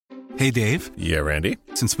Hey, Dave. Yeah, Randy?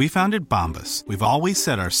 Since we founded Bombas, we've always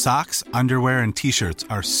said our socks, underwear, and T-shirts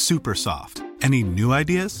are super soft. Any new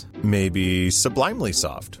ideas? Maybe sublimely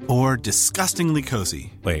soft. Or disgustingly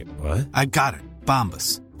cozy. Wait, what? I got it.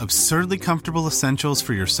 Bombas. Absurdly comfortable essentials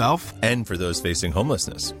for yourself and for those facing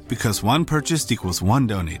homelessness. Because one purchased equals one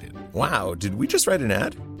donated. Wow, did we just write an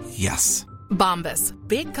ad? Yes. Bombas.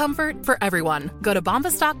 Big comfort for everyone. Go to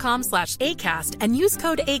bombas.com/ACAST and use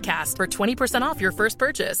code ACAST for 20% off your first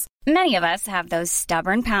purchase. Many of us have those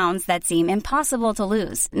stubborn pounds that seem impossible to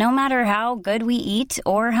lose, no matter how good we eat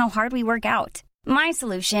or how hard we work out. My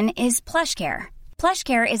solution is PlushCare.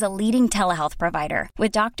 PlushCare is a leading telehealth provider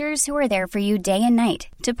with doctors who are there for you day and night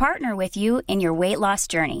to partner with you in your weight loss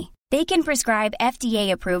journey. They can prescribe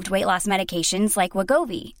FDA-approved weight loss medications like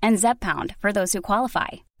Wegovy and Zepbound for those who qualify.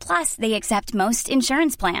 Plus, they accept most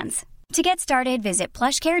insurance plans. To get started, visit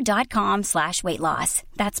plushcare.com/weightloss.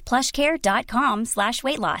 That's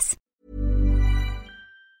plushcare.com/weightloss.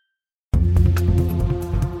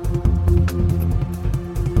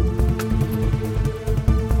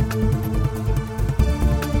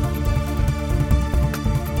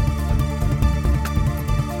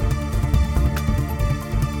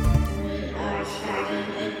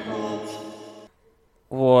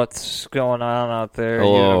 What's going on out there,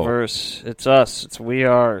 Hello. universe? It's us. We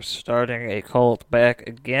are starting a cult back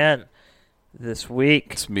again this week.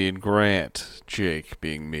 It's me and Grant. Jake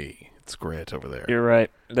being me. It's Grant over there. You're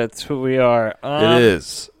right. That's who we are. It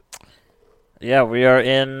is. Yeah, we are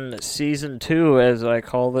in Season 2, as I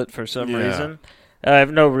called it for some reason. I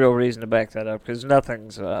have no real reason to back that up, because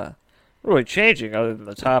nothing's really changing other than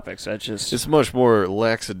the topics. It's much more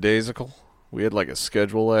lackadaisical. We had like a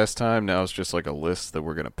schedule last time. Now it's just like a list that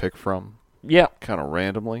we're going to pick from. Yeah. Kind of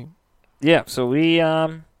randomly. Yeah, so we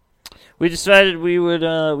decided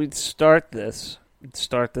we'd start this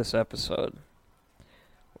episode.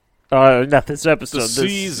 Not this episode. The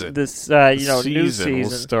season. This new season. We'll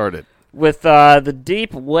start it. With the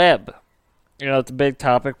deep web. You know, it's a big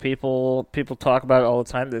topic. People talk about it all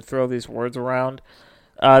the time. They throw these words around.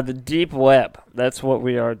 The deep web. That's what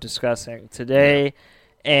we are discussing today. Yeah.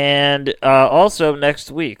 And also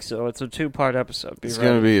next week, so it's a 2-part episode. It's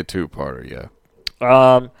going to be a 2-parter, yeah.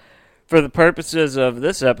 For the purposes of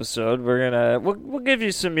this episode, we'll give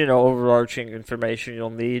you some overarching information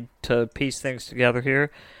you'll need to piece things together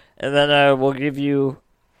here, and then we'll give you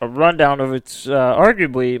a rundown of its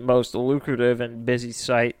arguably most lucrative and busy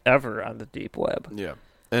site ever on the deep web. Yeah,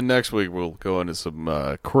 and next week we'll go into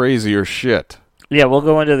some crazier shit. Yeah, we'll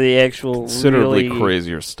go into the actual considerably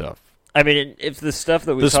crazier stuff. I mean, if the stuff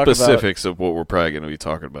that we talk about... The specifics of what we're probably going to be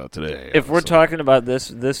talking about today. If we're talking about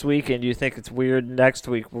this week and you think it's weird, next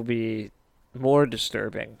week will be more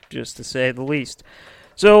disturbing, just to say the least.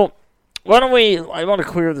 So, I want to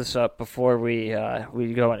clear this up before we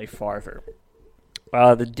go any farther.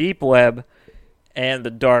 The deep web and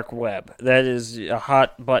the dark web. That is a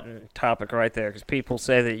hot button topic right there, because people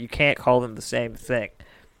say that you can't call them the same thing.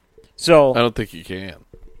 So I don't think you can.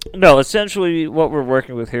 No, essentially what we're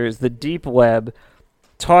working with here is the deep web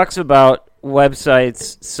talks about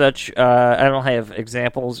websites such, I don't have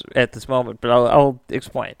examples at this moment, but I'll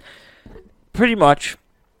explain. Pretty much,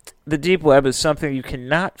 the deep web is something you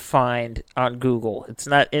cannot find on Google. It's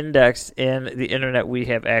not indexed in the internet we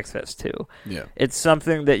have access to. Yeah. It's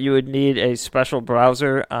something that you would need a special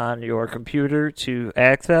browser on your computer to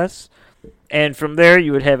access, and from there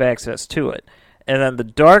you would have access to it. And then the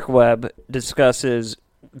dark web discusses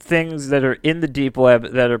things that are in the deep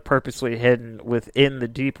web that are purposely hidden within the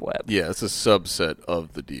deep web. Yeah, it's a subset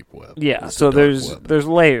of the deep web. Yeah, so there's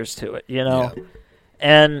layers to it, Yeah.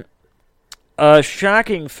 And a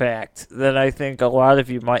shocking fact that I think a lot of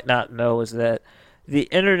you might not know is that the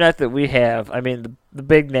internet that we have, I mean, the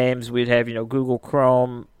big names we'd have, Google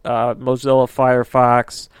Chrome, Mozilla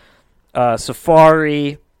Firefox,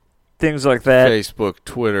 Safari, things like that. Facebook,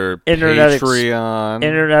 Twitter, Patreon.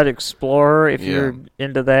 Internet Explorer, if you're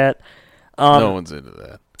into that. No one's into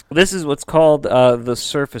that. This is what's called the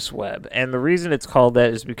surface web. And the reason it's called that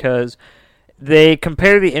is because they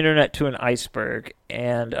compare the internet to an iceberg.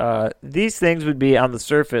 And these things would be on the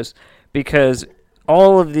surface because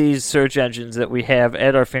all of these search engines that we have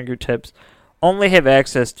at our fingertips only have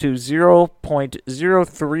access to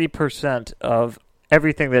 0.03% of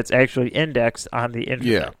everything that's actually indexed on the internet.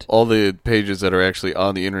 Yeah, all the pages that are actually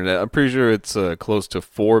on the internet. I'm pretty sure it's close to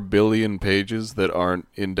 4 billion pages that aren't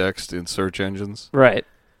indexed in search engines. Right.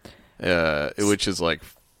 Which is like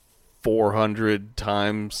 400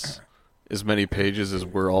 times as many pages as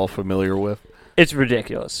we're all familiar with. It's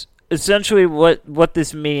ridiculous. Essentially, what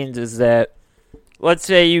this means is that, let's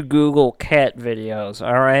say you Google cat videos,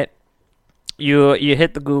 all right? You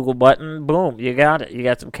hit the Google button, boom, you got it. You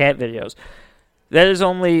got some cat videos. That is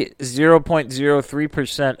only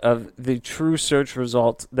 0.03% of the true search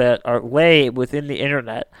results that lay within the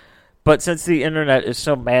internet. But since the internet is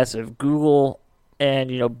so massive, Google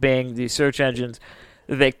and Bing, these search engines,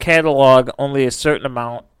 they catalog only a certain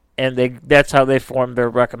amount, and that's how they form their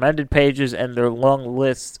recommended pages and their long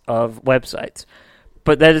lists of websites.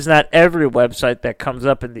 But that is not every website that comes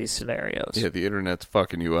up in these scenarios. Yeah, the internet's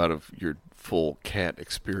fucking you out of your full cat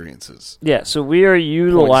experiences. Yeah, so we are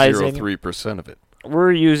utilizing 0.03% of it.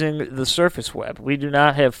 We're using the surface web. We do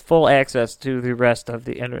not have full access to the rest of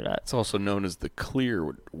the internet. It's also known as the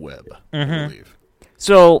clear web, I believe.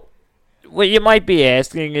 So what you might be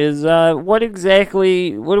asking is, what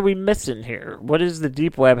are we missing here? What does the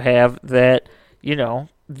deep web have that,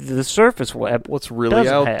 the surface web What's really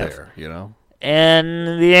doesn't out have? there,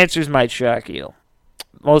 And the answers might shock you,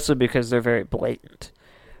 mostly because they're very blatant.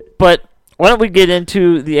 But why don't we get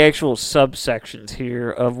into the actual subsections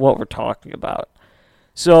here of what we're talking about?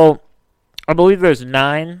 So, I believe there's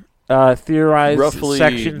 9 theorized Roughly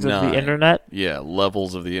sections 9. of the internet. Yeah,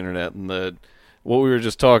 levels of the internet. And what we were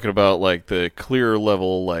just talking about, like the clear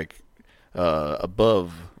level, like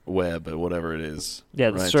above web, or whatever it is. Yeah,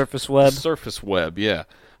 the right? surface web. Surface web, yeah.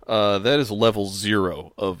 That is level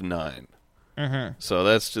 0 of 9. Mm-hmm. So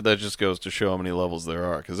that just goes to show how many levels there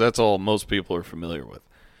are, because that's all most people are familiar with.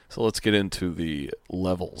 So let's get into the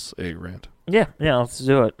levels, Grant? Yeah, let's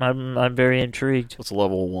do it. I'm very intrigued. What's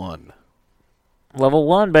level 1? Level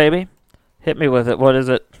 1, baby. Hit me with it. What is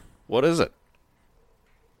it? What is it?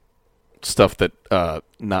 Stuff that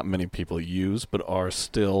not many people use, but are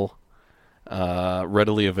still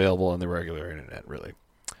readily available on the regular internet, really.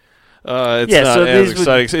 It's not so as these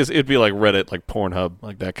exciting. It'd be like Reddit, like Pornhub,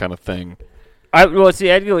 like that kind of thing. I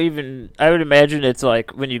would imagine it's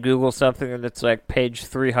like when you Google something and it's like page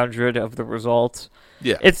 300 of the results.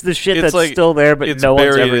 Yeah, it's the shit it's that's like, still there, but it's no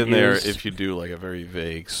one's buried ever in there used. if you do like a very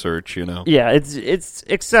vague search, Yeah, it's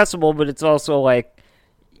accessible, but it's also like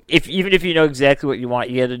even if you know exactly what you want,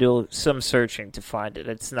 you got to do some searching to find it.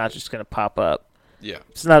 It's not just going to pop up. Yeah,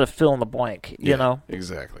 it's not a fill in the blank. You know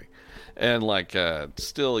exactly. And like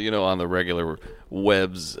still, on the regular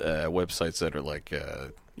websites that are like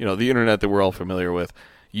the internet that we're all familiar with,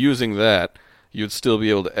 using that, you'd still be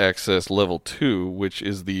able to access level 2, which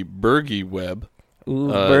is the Bergy web. Ooh,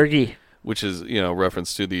 Bergy. Which is,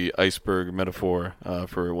 reference to the iceberg metaphor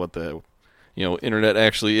for what the, internet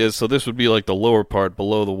actually is. So this would be like the lower part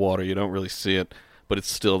below the water. You don't really see it, but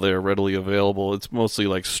it's still there, readily available. It's mostly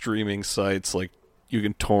like streaming sites, like you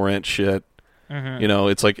can torrent shit. Mm-hmm.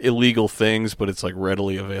 It's like illegal things, but it's like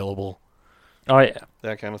readily available. Oh, yeah.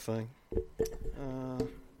 That kind of thing.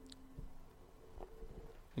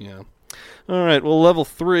 Yeah. All right. Well, level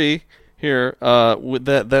 3 here. With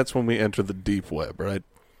that's when we enter the deep web, right?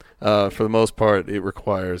 For the most part, it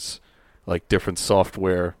requires like different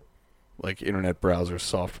software, like internet browser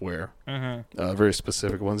software. Mm-hmm. Very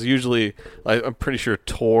specific ones. Usually, I'm pretty sure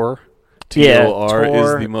Tor, Tor,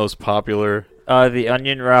 is the most popular. The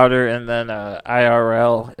Onion router, and then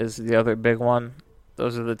IRL is the other big one.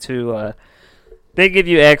 Those are the two. They give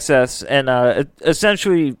you access, and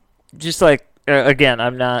essentially, just like again,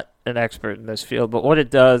 I'm not an expert in this field, but what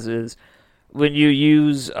it does is when you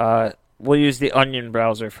use, we'll use the Onion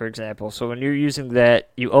browser, for example. So when you're using that,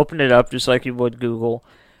 you open it up just like you would Google,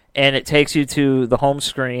 and it takes you to the home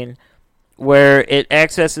screen where it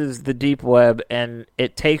accesses the deep web, and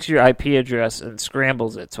it takes your IP address and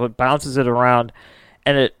scrambles it. So it bounces it around,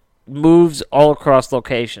 and it moves all across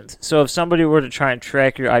locations. So if somebody were to try and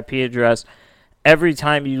track your IP address, every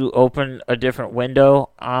time you open a different window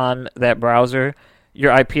on that browser,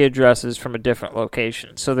 your IP address is from a different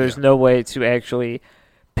location. So there's no way to actually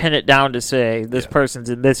pin it down to say this person's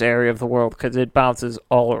in this area of the world, because it bounces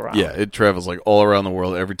all around. Yeah, it travels like all around the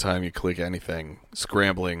world every time you click anything,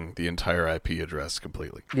 scrambling the entire IP address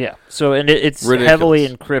completely. Yeah, so and it's ridiculous. Heavily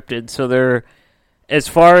encrypted, so they're, as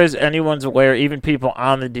far as anyone's aware, even people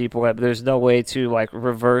on the deep web, there's no way to like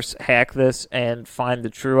reverse hack this and find the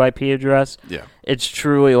true IP address. Yeah, it's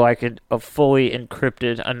truly like a fully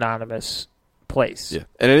encrypted, anonymous place. Yeah,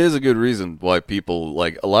 and it is a good reason why people,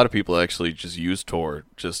 like a lot of people, actually just use Tor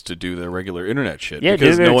just to do their regular internet shit. Yeah,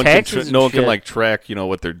 because do their no one taxes can no one shit. can like track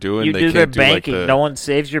what they're doing. You they do can't their do banking. Like no one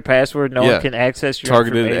saves your password. No one can access your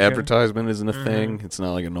targeted information. advertisement isn't a thing. It's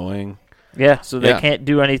not like annoying. Yeah, so they can't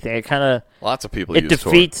do anything. It kind of lots of people. It use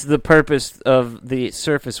defeats Tor. the purpose of the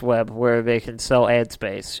surface web, where they can sell ad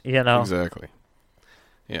space. Exactly.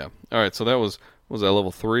 Yeah. All right. So that was that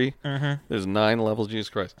level 3? Mm-hmm. There's 9 levels. Jesus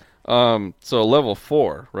Christ. So level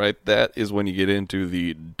 4, right? That is when you get into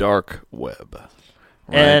the dark web,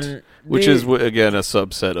 And which is again a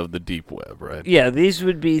subset of the deep web, right? Yeah, these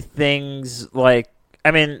would be things like,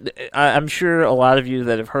 I mean, I'm sure a lot of you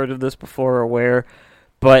that have heard of this before are aware,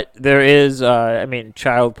 but there is,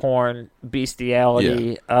 child porn,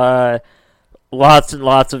 bestiality, lots and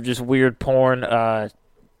lots of just weird porn.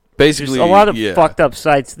 Basically, a lot of fucked up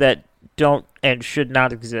sites that don't and should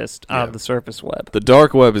not exist on the surface web. The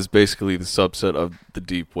dark web is basically the subset of the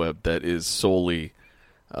deep web that is solely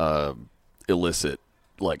illicit,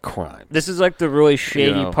 like crime. This is like the really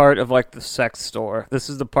shady part of like the sex store. This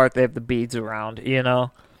is the part they have the beads around,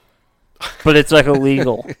 But it's like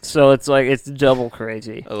illegal, so it's like it's double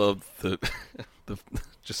crazy. I love the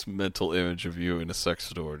just mental image of you in a sex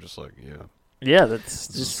store, just like Yeah, that's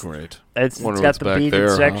this just is great. It's got the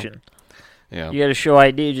beaded section. Huh? Yeah, you got to show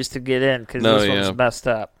ID just to get in because this one's messed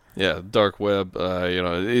up. Yeah, dark web.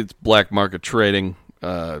 It's black market trading,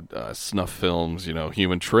 snuff films.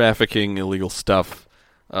 Human trafficking, illegal stuff.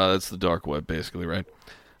 That's the dark web, basically, right?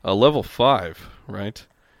 Level 5, right?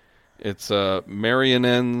 It's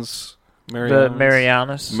Marianen's. The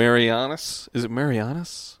Marianas. Marianas? Is it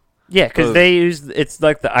Marianas? Yeah, because they use it's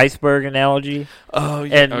like the iceberg analogy. Oh,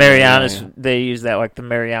 yeah. And Marianas, they use that like the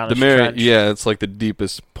Marianas Trench. Yeah, it's like the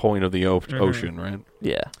deepest point of the ocean, right?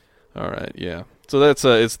 Yeah. All right. Yeah. So that's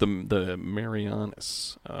it's the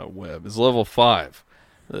Marianas web. It's level 5.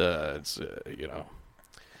 It's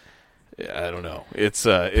I don't know. It's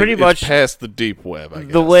pretty much past the deep web, I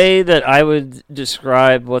guess. The way that I would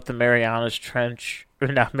describe what the Marianas Trench, or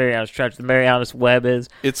not Marianas Trench, the Marianas Web is.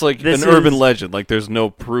 It's like an urban legend. Like there's no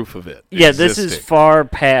proof of it. Yeah, existing. This is far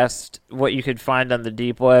past what you could find on the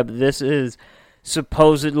deep web. This is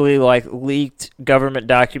supposedly like leaked government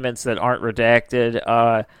documents that aren't redacted.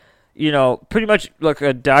 Pretty much like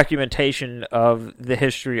a documentation of the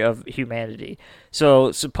history of humanity.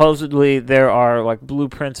 So supposedly there are like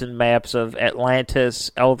blueprints and maps of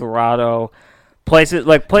Atlantis, El Dorado, places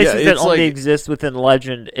that only exist within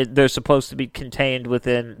legend. They're supposed to be contained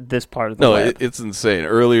within this part of the web. It's insane.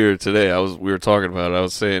 Earlier today, we were talking about it. I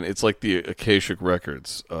was saying it's like the Akashic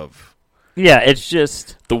records of. Yeah, it's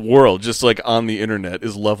just the world, just like on the internet,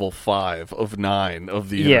 is level 5 of 9 of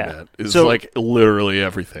the internet. Is like literally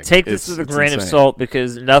everything. Take this with a grain of salt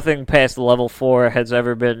because nothing past level 4 has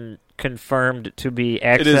ever been confirmed to be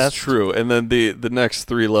accessed. It is true, and then the next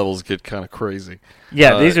 3 levels get kind of crazy.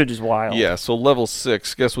 Yeah, these are just wild. Yeah, so level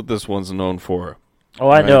 6, guess what this one's known for? Oh,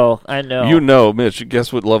 I know. You know, Mitch,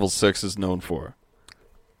 guess what level 6 is known for?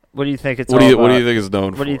 What do you think it's all about? What do you think it's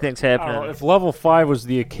known for? What do you think's happening? If level 5 was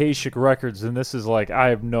the Akashic records, then this is like, I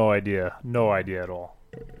have no idea. No idea at all.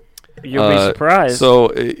 You'll be surprised.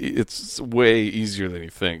 So it's way easier than you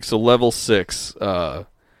think. So level 6,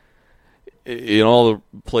 in all the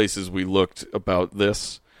places we looked about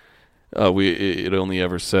this, it only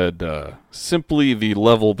ever said simply the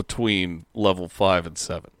level between level 5 and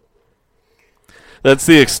 7. That's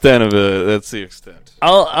the extent of it. That's the extent.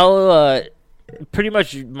 I'll pretty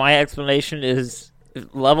much my explanation is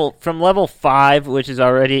from level 5, which is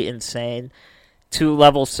already insane, to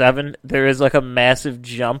level 7, there is like a massive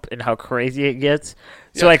jump in how crazy it gets.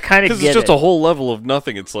 So I kind of get it. Because it's just a whole level of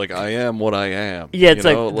nothing. It's like, I am what I am. Yeah, it's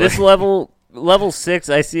like this level 6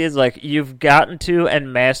 I see is like you've gotten to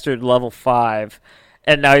and mastered level 5,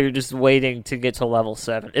 and now you're just waiting to get to level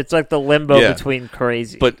 7. It's like the limbo between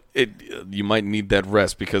crazy. But you might need that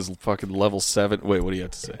rest because fucking level 7... Wait, what do you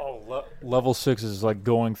have to say? Level 6 is like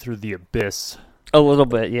going through the abyss. A little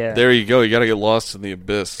bit, yeah. There you go. You got to get lost in the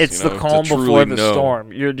abyss. It's the calm before the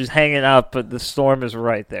storm. You're just hanging out, but the storm is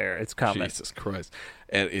right there. It's coming. Jesus Christ.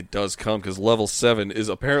 And it does come because level 7 is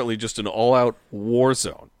apparently just an all-out war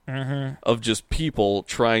zone of just people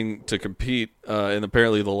trying to compete, and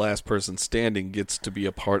apparently the last person standing gets to be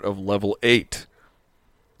a part of level 8.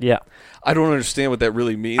 Yeah. I don't understand what that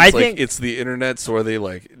really means. I think it's the internet, so are they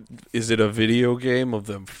like, is it a video game of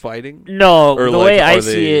them fighting? No, or the way I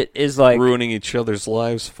see it is like ruining each other's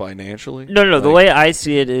lives financially? No, the way I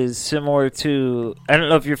see it is similar to, I don't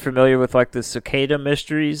know if you're familiar with like the cicada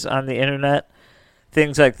mysteries on the internet,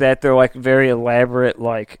 things like that. They're like very elaborate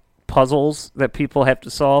like puzzles that people have to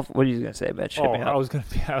solve. What are you going to say, Mitch? I was going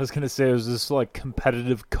to say, is this like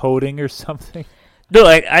competitive coding or something? No,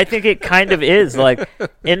 I think it kind of is. Like,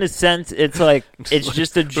 in a sense, it's like it's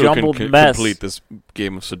just a jumbled mess. Complete this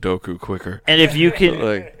game of Sudoku quicker. And if you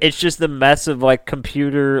can, it's just the mess of like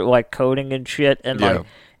computer like coding and shit. And like,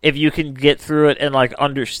 if you can get through it and like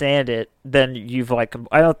understand it, then you've like.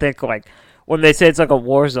 I don't think like when they say it's like a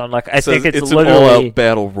war zone. Like I think it's literally an all-out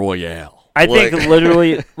battle royale. I think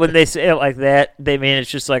literally when they say it like that, they mean it's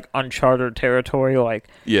just like uncharted territory. Like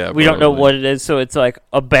we don't know what it is, so it's like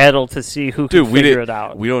a battle to see who can figure it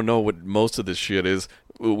out. We don't know what most of this shit is.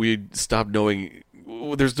 we stopped knowing.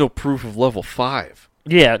 There's no proof of level 5.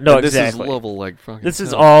 Yeah, no, and exactly. This is level like fucking. This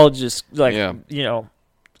is 10. all just like Yeah.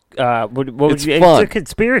 what would It's you? fun. It's a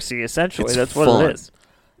conspiracy essentially. It's That's fun. what it is.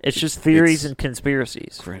 It's just theories It's- and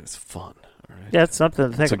conspiracies. Grant, it's fun. All right? Yeah, it's something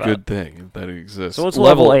to think It's a about. good thing that it exists. So what's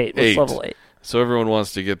level 8? What's level 8? So everyone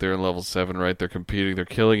wants to get there in level 7, right? They're competing. They're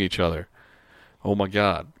killing each other. Oh, my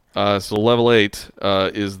God. So level 8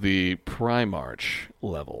 is the Primarch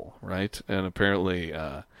level, right? And apparently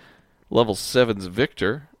level 7's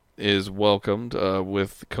Victor is welcomed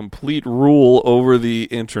with complete rule over the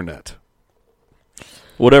internet.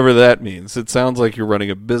 Whatever that means. It sounds like you're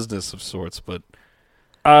running a business of sorts, but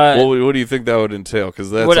what do you think that would entail?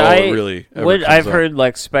 Because that's all it really ever What comes I've up.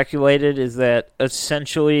 heard speculated is that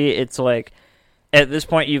essentially it's like at this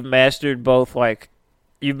point you've mastered both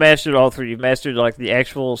you've mastered all three. You've mastered the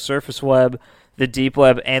actual surface web, the deep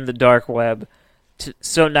web, and the dark web.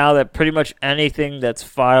 So now that pretty much anything that's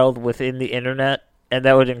filed within the internet, and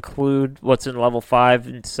that would include what's in level 5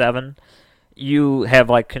 and 7, you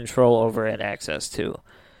have control over and access to.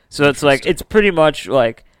 So it's pretty much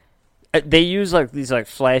they use these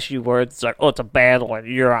flashy words. It's it's a battle and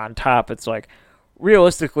you're on top. It's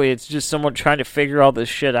realistically, it's just someone trying to figure all this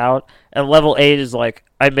shit out. And level 8 is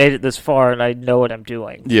I made it this far and I know what I'm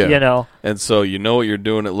doing. Yeah. And so you know what you're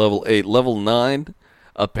doing at level 8. Level 9,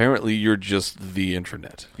 apparently you're just the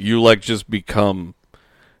internet. You just become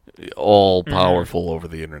all powerful over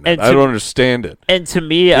the internet. I don't understand it. And to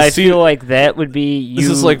me, I feel like that would be This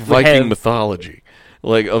is like Viking mythology,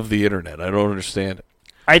 of the internet. I don't understand it.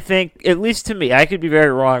 I think, at least to me, I could be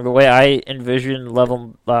very wrong. The way I envision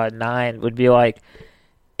level 9 would be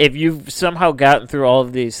if you've somehow gotten through all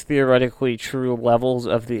of these theoretically true levels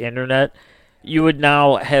of the internet, you would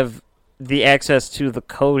now have the access to the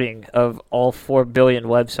coding of all 4 billion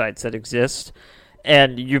websites that exist,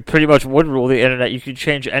 and you pretty much would rule the internet. You could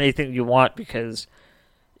change anything you want because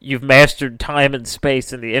you've mastered time and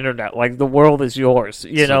space in the internet. The world is yours.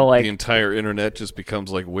 The entire internet just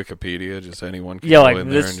becomes like Wikipedia. Just anyone can go in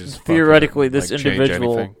this, there and just theoretically, fucking, this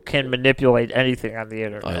individual can manipulate anything on the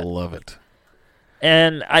internet. I love it.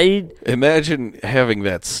 And I imagine having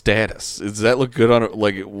that status. Does that look good on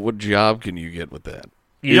what job can you get with that?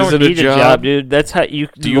 You don't need a job, dude. That's how you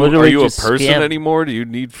literally are you a just person skim. anymore? Do you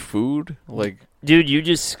need food? Dude, you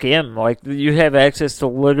just skim. You have access to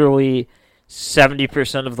literally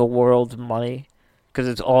 70% of the world's money because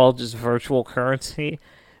it's all just virtual currency.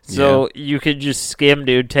 So you could just skim,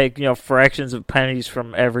 dude. Take fractions of pennies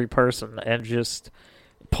from every person and just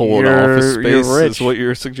pull an office space. Rich. Is what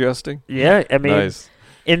you're suggesting? Yeah, I mean, nice.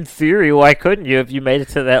 In theory, why couldn't you if you made it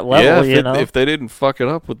to that level? Yeah, if they didn't fuck it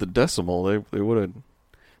up with the decimal, they would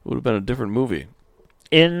have been a different movie.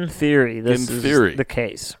 In theory, this is the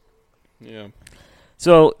case. Yeah.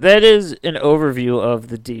 So that is an overview of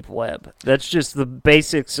the deep web. That's just the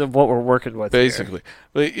basics of what we're working with. Basically,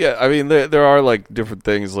 but yeah, I mean there are different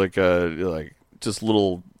things just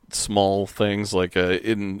little small things at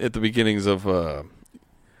the beginnings of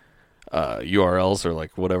URLs or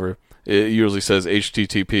whatever. It usually says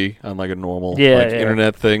HTTP on a normal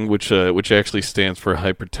internet thing, which actually stands for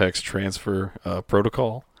Hypertext Transfer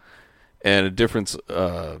Protocol, and a difference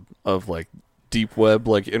of deep web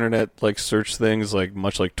internet search things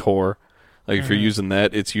much like Tor. If you're using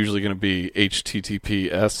that, it's usually going to be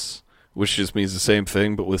HTTPS, which just means the same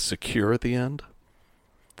thing but with secure at the end.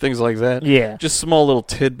 Things like that. Yeah. Just small little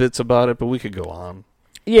tidbits about it, but we could go on.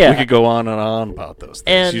 Yeah. We could go on and on about those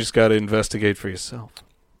things. And you just got to investigate for yourself.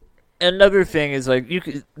 Another thing is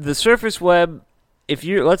the surface web,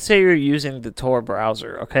 let's say you're using the Tor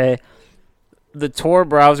browser, okay? The Tor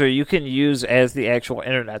browser you can use as the actual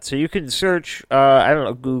internet. So you can search,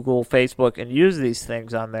 Google, Facebook, and use these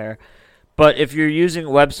things on there. But if you're using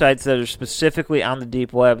websites that are specifically on the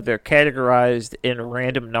deep web, they're categorized in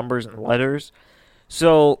random numbers and letters.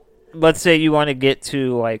 So let's say you want to get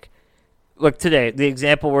to, today, the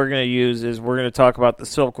example we're going to use is we're going to talk about the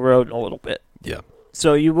Silk Road in a little bit. Yeah.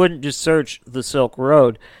 So you wouldn't just search the Silk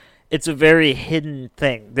Road. It's a very hidden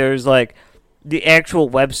thing. There's, the actual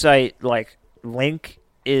website, link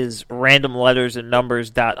is random letters and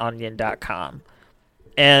numbers.onion.com.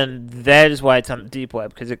 And that is why it's on the deep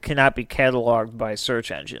web, because it cannot be cataloged by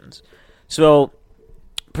search engines. So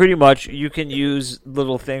pretty much you can use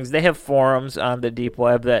little things. They have forums on the deep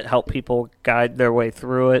web that help people guide their way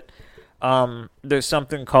through it. There's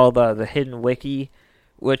something called the Hidden Wiki,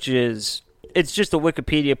 which is... It's just a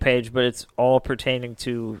Wikipedia page, but it's all pertaining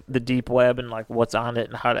to the deep web and what's on it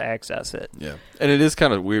and how to access it. Yeah, and it is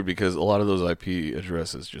kind of weird because a lot of those IP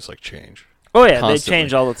addresses just change. Oh yeah, constantly. they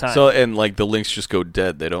change all the time. So and like the links just go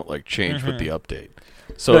dead. They don't like change with the update.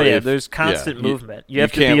 So there's constant movement. You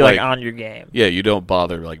have to can't, be like on your game. Yeah, you don't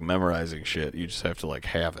bother like memorizing shit. You just have to like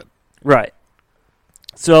have it. Right.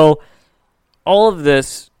 So all of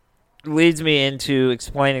this leads me into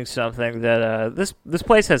explaining something that this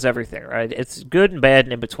place has everything, right? It's good and bad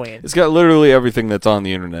and in between. It's got literally everything that's on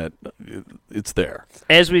the internet. It's there.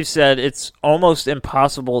 As we've said, it's almost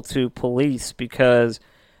impossible to police because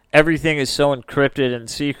everything is so encrypted and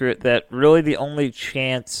secret that really the only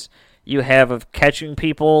chance you have of catching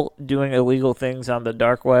people doing illegal things on the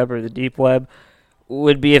dark web or the deep web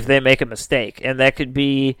would be if they make a mistake. And that could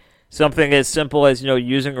be something as simple as,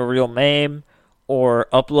 using a real name, or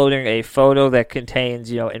uploading a photo that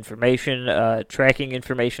contains, information, tracking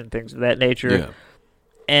information, things of that nature. Yeah.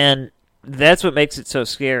 And that's what makes it so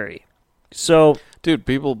scary. So, dude,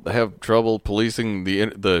 people have trouble policing the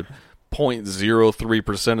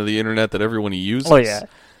 0.03% of the internet that everyone uses. Oh, yeah.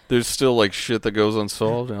 There's still, like, shit that goes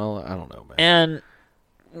unsolved. I don't know, man.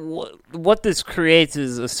 And what this creates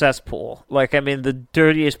is a cesspool. Like, the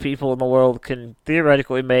dirtiest people in the world can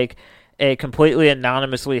theoretically make a completely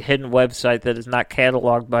anonymously hidden website that is not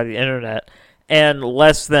cataloged by the internet, and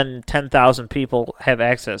less than 10,000 people have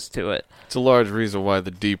access to it. It's a large reason why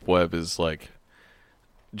the deep web is like,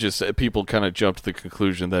 just people kind of jump to the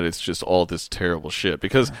conclusion that it's just all this terrible shit,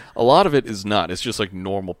 because a lot of it is not. It's just like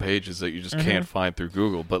normal pages that you just can't find through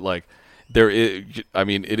Google. But like,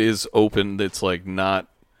 it is open. It's like not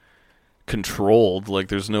controlled. Like,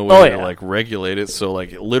 there's no way to like regulate it. So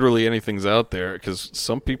like, literally anything's out there because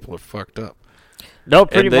some people are fucked up. No,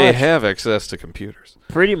 pretty much. And they have access to computers.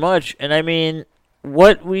 Pretty much. And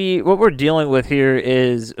what we're dealing with here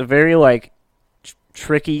is a very like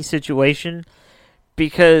tricky situation,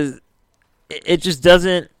 because it just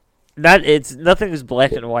nothing is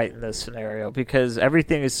black and white in this scenario, because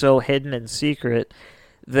everything is so hidden and secret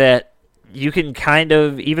that you can kind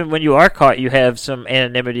of, even when you are caught, you have some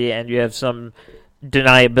anonymity and you have some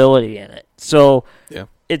deniability in it. So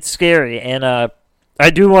it's scary. And I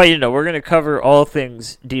do want you to know we're going to cover all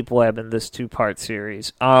things deep web in this 2-part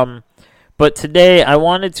series. But today I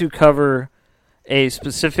wanted to cover a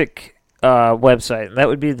specific website, and that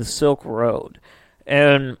would be the Silk Road.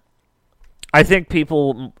 And I think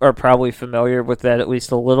people are probably familiar with that at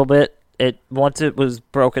least a little bit. Once it was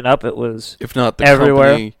broken up, it was if not the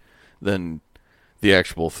everywhere. Company, then the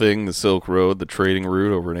actual thing, the Silk Road, the trading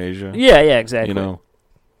route over in Asia. Yeah, exactly.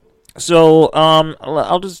 So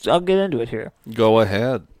I'll get into it here. Go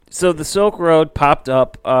ahead. So the Silk Road popped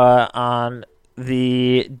up on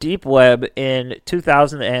the deep web in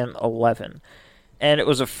 2011. And it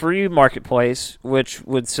was a free marketplace which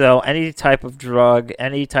would sell any type of drug,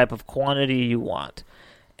 any type of quantity you want.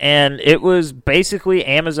 And it was basically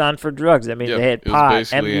Amazon for drugs. They had pot,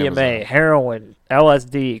 MDMA, Amazon. heroin,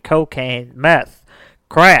 LSD, cocaine, meth,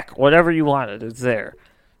 crack, whatever you wanted, it's there.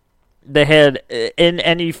 They had in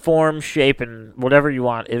any form, shape, and whatever you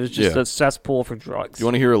want. It was just a cesspool for drugs. You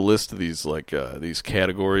want to hear a list of these these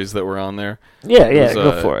categories that were on there? Yeah,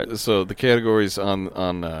 go for it. So the categories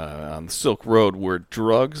on the Silk Road were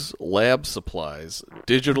drugs, lab supplies,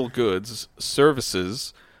 digital goods,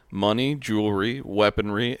 services, money, jewelry,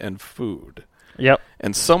 weaponry, and food. Yep.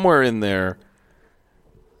 And somewhere in there,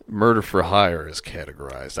 murder for hire is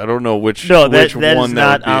categorized. I don't know which that one is not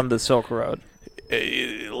that would be. on the Silk Road.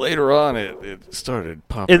 Later on, it started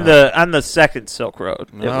popping on the second Silk Road.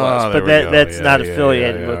 It was, but that's not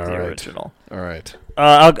affiliated with the right. original. All right,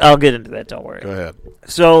 I'll get into that. Don't worry. Go ahead.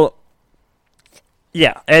 So,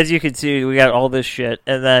 as you can see, we got all this shit,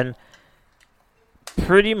 and then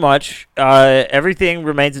pretty much everything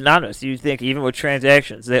remains anonymous. You think even with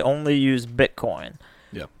transactions, they only use Bitcoin.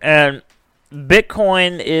 Yeah. And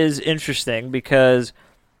Bitcoin is interesting because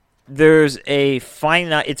there's a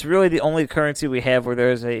finite, it's really the only currency we have where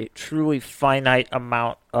there's a truly finite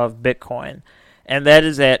amount of Bitcoin. And that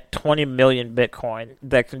is at 20 million Bitcoin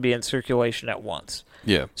that can be in circulation at once.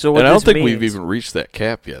 Yeah. So what and I don't this think means, we've even reached that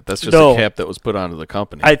cap yet. That's just a cap that was put onto the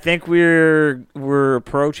company. I think we're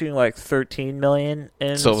approaching like 13 million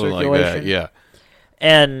in something circulation. like that, yeah.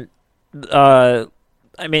 And the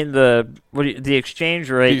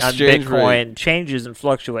exchange rate on Bitcoin changes and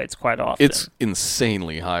fluctuates quite often. It's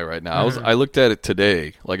insanely high right now. I looked at it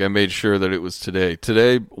today. Like, I made sure that it was today.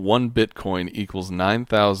 Today, 1 Bitcoin equals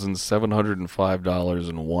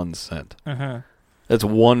 $9,705.01. That's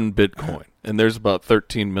 1 Bitcoin. And there's about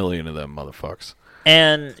 13 million of them motherfuckers.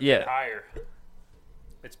 And, Higher.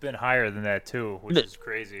 It's been higher than that, too, which is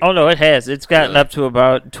crazy. Oh, no, it has. It's gotten up to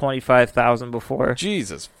about 25,000 before.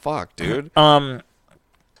 Jesus fuck, dude.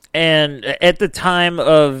 And at the time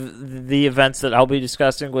of the events that I'll be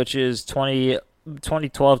discussing, which is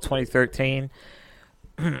 2012, 2013,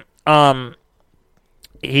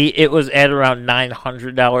 it was at around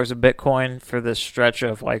 $900 a Bitcoin for this stretch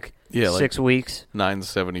of like 6 weeks.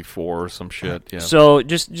 974 or some shit. Yeah. So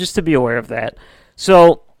just to be aware of that.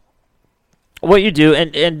 So what you do,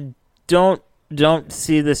 and don't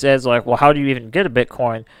see this as like, well, how do you even get a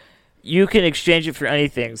Bitcoin? You can exchange it for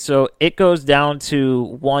anything. So it goes down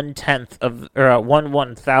to 1/10 of, or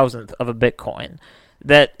 1/1000th of a Bitcoin.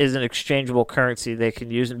 That is an exchangeable currency they can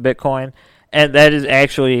use in Bitcoin, and that is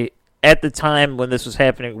actually, at the time when this was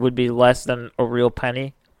happening, would be less than a real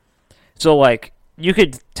penny. So like, you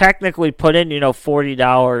could technically put in,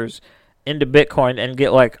 $40 into Bitcoin and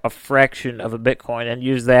get like a fraction of a Bitcoin and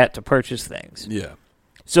use that to purchase things. Yeah.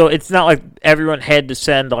 So it's not like everyone had to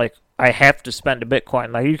send like, I have to spend a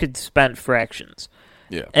Bitcoin. Like, you could spend fractions.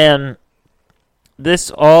 Yeah. And this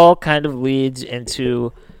all kind of leads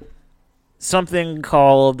into something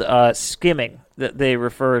called skimming that they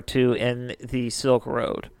refer to in the Silk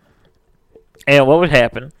Road. And what would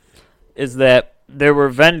happen is that there were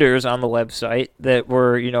vendors on the website that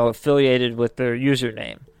were, affiliated with their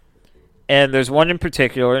username. And there's one in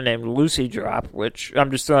particular named Lucy Drop, which I'm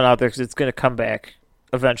just throwing out there because it's going to come back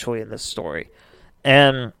eventually in this story.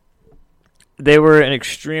 And they were an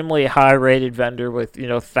extremely high-rated vendor with,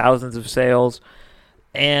 thousands of sales.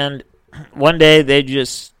 And one day they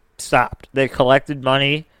just stopped. They collected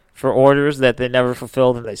money for orders that they never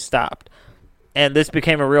fulfilled, and they stopped. And this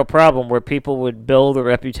became a real problem where people would build a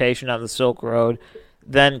reputation on the Silk Road,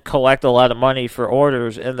 then collect a lot of money for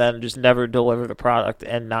orders, and then just never deliver the product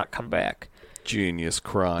and not come back. Genius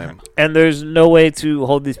crime. And there's no way to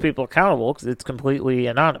hold these people accountable because it's completely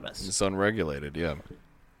anonymous. It's unregulated, yeah.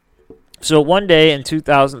 So one day in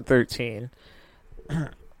 2013,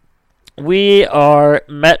 we are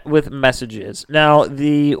met with messages. Now,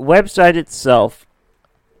 the website itself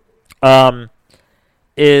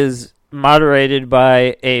is moderated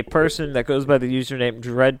by a person that goes by the username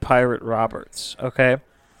Dread Pirate Roberts, okay?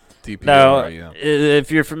 DPR, Now, yeah.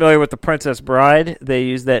 if you're familiar with The Princess Bride, they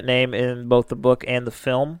use that name in both the book and the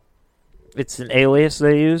film. It's an alias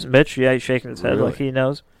they use. Mitch, yeah, he's shaking his head Really? like he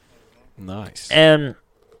knows. Nice. And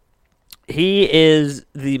he is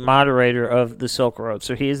the moderator of the Silk Road,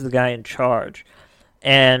 so he is the guy in charge.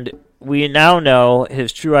 And we now know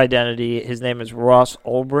his true identity. His name is Ross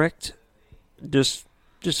Ulbricht, just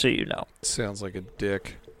so you know. Sounds like a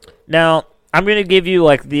dick. Now, I'm going to give you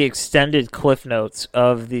like the extended cliff notes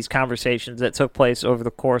of these conversations that took place over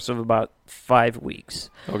the course of about 5 weeks.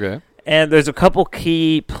 Okay. And there's a couple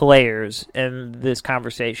key players in this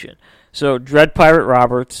conversation. So Dread Pirate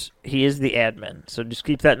Roberts, he is the admin. So just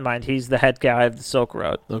keep that in mind. He's the head guy of the Silk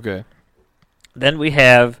Road. Okay. Then we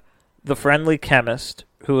have the Friendly Chemist,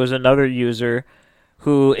 who is another user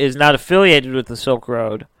who is not affiliated with the Silk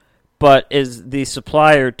Road, but is the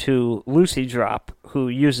supplier to Lucy Drop, who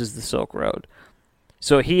uses the Silk Road.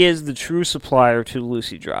 So he is the true supplier to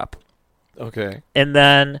Lucy Drop. Okay. And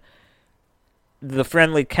then the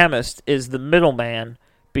Friendly Chemist is the middleman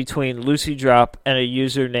between Lucy Drop and a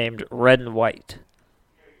user named Red and White.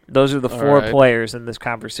 Those are the four right. players in this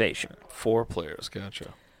conversation. 4 players,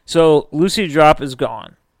 gotcha. So Lucy Drop is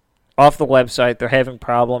gone. Off the website, they're having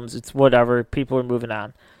problems. It's whatever. People are moving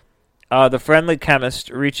on. The Friendly Chemist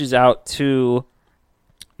reaches out to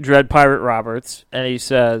Dread Pirate Roberts, and he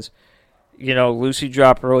says, Lucy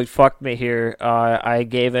Drop really fucked me here. I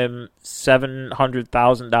gave him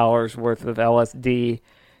 $700,000 worth of LSD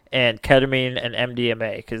and ketamine and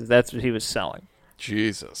MDMA, because that's what he was selling.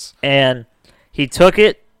 Jesus. And he took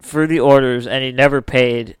it for the orders, and he never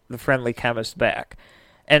paid the Friendly Chemist back.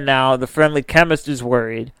 And now the Friendly Chemist is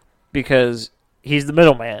worried because he's the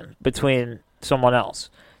middleman between someone else.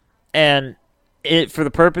 And for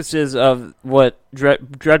the purposes of what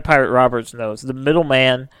Dread Pirate Roberts knows, the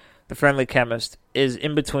middleman, the Friendly Chemist, is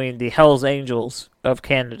in between the Hells Angels of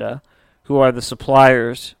Canada, who are the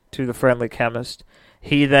suppliers to the Friendly Chemist.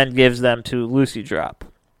 He then gives them to Lucy Drop.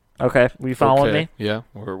 Okay, were you following me? Yeah,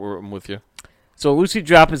 I'm with you. So Lucy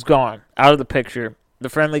Drop is gone, out of the picture. The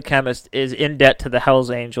Friendly Chemist is in debt to the Hells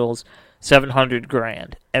Angels,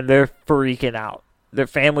 $700,000, and they're freaking out. Their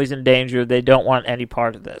family's in danger. They don't want any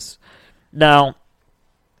part of this. Now,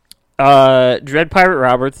 Dread Pirate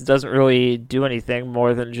Roberts doesn't really do anything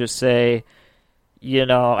more than just say,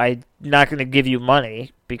 I'm not going to give you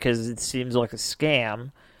money because it seems like a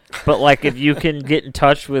scam. But, if you can get in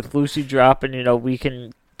touch with Lucy Drop and, we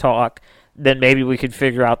can talk, then maybe we could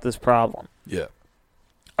figure out this problem. Yeah.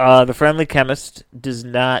 The Friendly Chemist does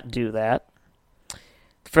not do that.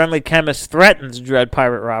 Friendly Chemist threatens Dread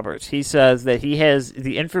Pirate Roberts. He says that he has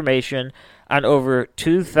the information on over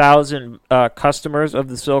 2,000 customers of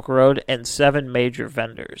the Silk Road and 7 major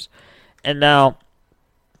vendors. And now,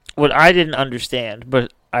 what I didn't understand,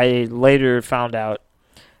 but I later found out,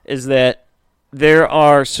 is that there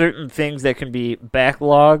are certain things that can be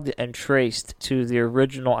backlogged and traced to the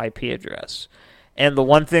original IP address. And the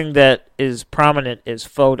one thing that is prominent is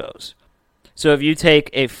photos. So if you take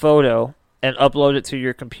a photo and upload it to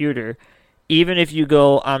your computer, even if you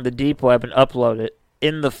go on the deep web and upload it,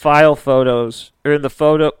 in the file photos, or in the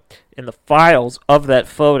files of that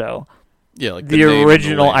photo, Yeah, like the name and the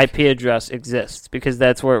original link. IP address exists because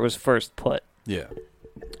that's where it was first put. Yeah.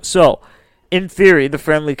 So, in theory, the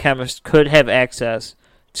Friendly Chemist could have access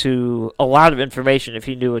to a lot of information if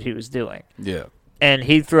he knew what he was doing. Yeah. And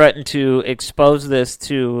he threatened to expose this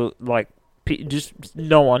to, like, just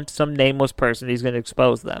no one, some nameless person. He's going to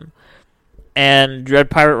expose them. And Dread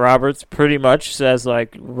Pirate Roberts pretty much says,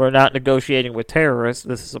 like, we're not negotiating with terrorists.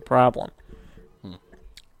 This is a problem.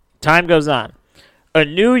 Time goes on. A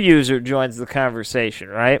new user joins the conversation,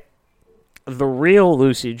 right? The real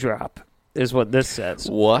Lucy Drop is what this says.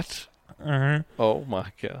 What? Mm-hmm. Oh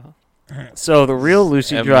my god. So the real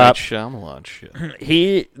Lucy M. Drop, Night Shyamalan shit.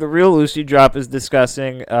 the real Lucy Drop is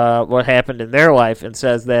discussing what happened in their life and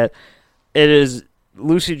says that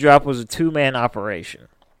Lucy Drop was a 2-man operation.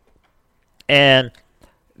 And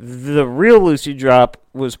the real Lucy Drop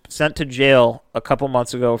was sent to jail a couple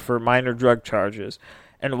months ago for minor drug charges.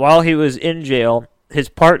 And while he was in jail, his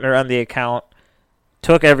partner on the account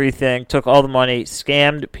took everything, took all the money,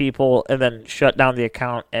 scammed people, and then shut down the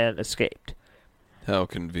account and escaped. How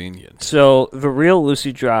convenient. So the real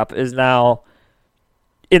Lucy Drop is now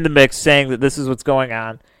in the mix saying that this is what's going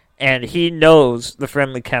on. And he knows the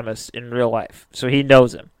Friendly Chemist in real life. So he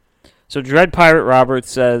knows him. So Dread Pirate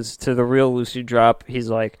Roberts says to the real Lucy Drop, he's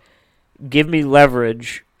like, give me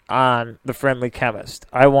leverage on the Friendly Chemist.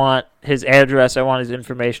 I want his address. I want his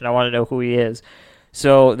information. I want to know who he is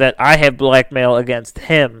so that I have blackmail against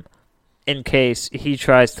him in case he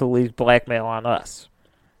tries to leak blackmail on us.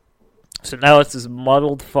 So now it's this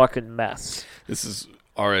muddled fucking mess. This is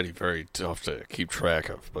already very tough to keep track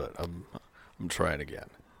of, but I'm trying again.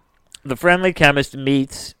 The Friendly Chemist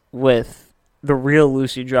meets with the real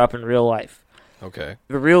Lucy Drop in real life. Okay.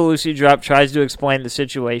 The real Lucy Drop tries to explain the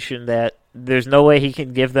situation that there's no way he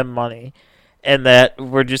can give them money and that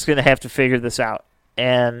we're just going to have to figure this out.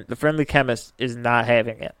 And the Friendly Chemist is not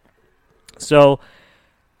having it. So,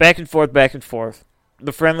 back and forth.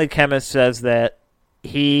 The Friendly Chemist says that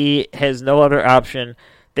he has no other option,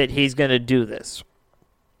 that he's going to do this.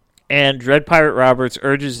 And Dread Pirate Roberts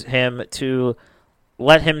urges him to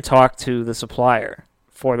let him talk to the supplier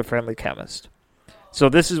for the Friendly Chemist. So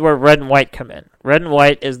this is where Red and White come in. Red and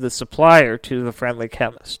White is the supplier to the Friendly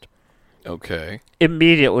Chemist. Okay.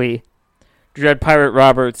 Immediately, Dread Pirate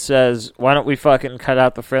Roberts says, why don't we fucking cut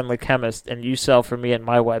out the Friendly Chemist and you sell for me at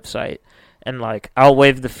my website? And, like, I'll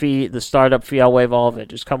waive the fee, the startup fee, I'll waive all of it.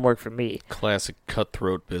 Just come work for me. Classic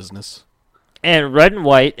cutthroat business. And Red and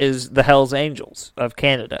White is the Hells Angels of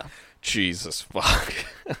Canada. Jesus fuck.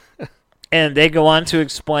 And they go on to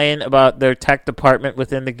explain about their tech department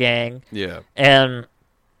within the gang. Yeah. And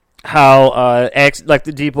how, like,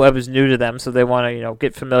 the deep web is new to them, so they want to,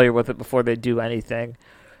 get familiar with it before they do anything.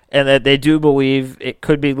 And that they do believe it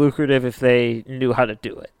could be lucrative if they knew how to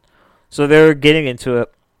do it. So they're getting into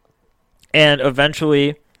it. And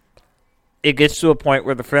eventually, it gets to a point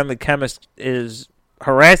where the Friendly Chemist is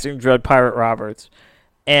harassing Dread Pirate Roberts.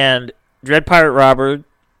 And Dread Pirate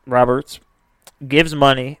Roberts gives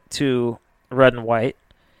money to Red and White,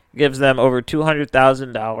 gives them over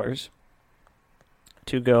 $200,000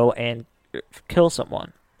 to go and kill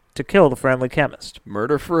someone, to kill the Friendly Chemist.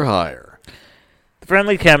 Murder for hire. The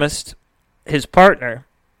Friendly Chemist, his partner,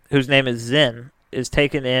 whose name is Zin, is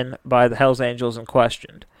taken in by the Hells Angels and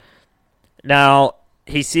questioned. Now,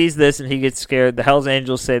 he sees this and he gets scared. The Hells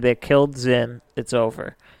Angels say they killed Zin. It's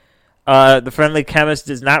over. The Friendly Chemist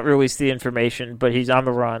does not release the information, but he's on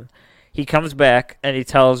the run. He comes back and he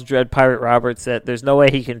tells Dread Pirate Roberts that there's no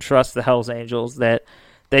way he can trust the Hells Angels, that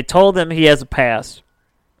they told him he has a pass,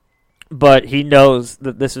 but he knows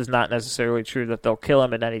that this is not necessarily true, that they'll kill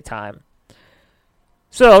him at any time.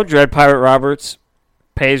 So, Dread Pirate Roberts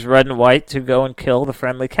pays Red and White to go and kill the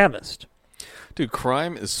Friendly Chemist. Dude,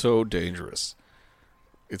 crime is so dangerous.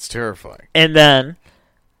 It's terrifying. And then,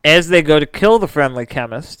 as they go to kill the Friendly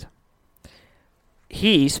Chemist,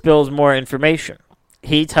 he spills more information.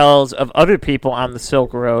 He tells of other people on the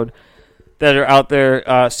Silk Road that are out there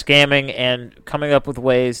scamming and coming up with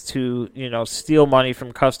ways to, steal money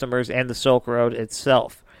from customers and the Silk Road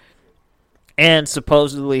itself. And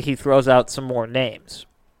supposedly he throws out some more names.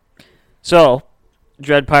 So,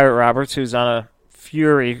 Dread Pirate Roberts, who's on a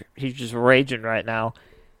fury, he's just raging right now.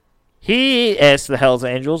 He asked the Hells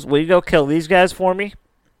Angels, will you go kill these guys for me?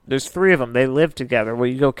 There's 3 of them. They live together. Will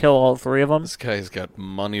you go kill all 3 of them? This guy's got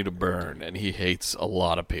money to burn, and he hates a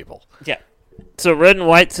lot of people. Yeah. So Red and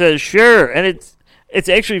White says, sure. And it's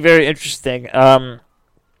actually very interesting.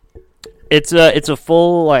 It's a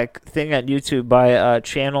full thing on YouTube by a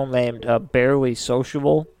channel named Barely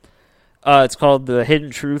Sociable. It's called The Hidden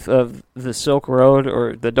Truth of the Silk Road,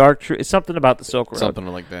 or The Dark Truth. It's something about the Silk Road. Something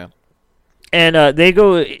like that. And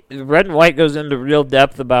Red and White goes into real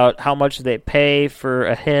depth about how much they pay for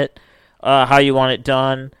a hit, how you want it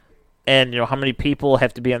done, and how many people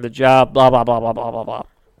have to be on the job, blah, blah, blah, blah, blah, blah,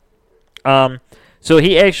 blah. So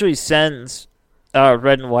he actually sends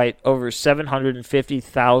Red and White over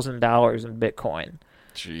 $750,000 in Bitcoin.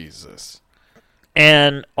 Jesus.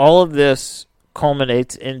 And all of this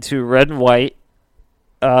culminates into Red and White.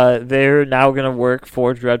 They're now going to work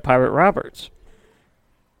for Dread Pirate Roberts.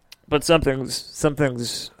 But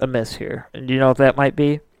something's amiss here. And do you know what that might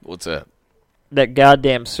be? What's that? That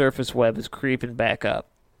goddamn surface web is creeping back up.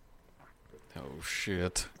 Oh,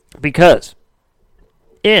 shit. Because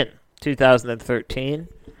in 2013,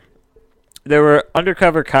 there were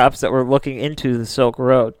undercover cops that were looking into the Silk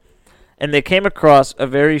Road. And they came across a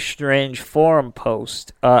very strange forum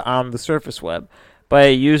post on the surface web by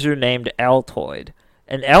a user named Altoid.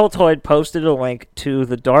 And Altoid posted a link to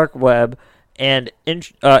the dark web and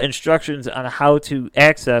instructions on how to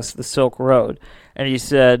access the Silk Road. And he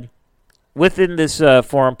said within this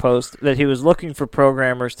forum post that he was looking for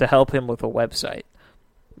programmers to help him with a website.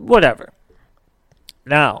 Whatever.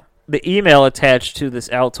 Now, the email attached to this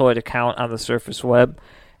Altoid account on the surface web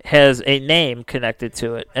has a name connected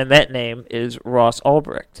to it, and that name is Ross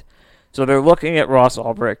Ulbricht. So they're looking at Ross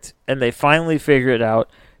Ulbricht, and they finally figure it out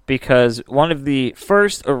because one of the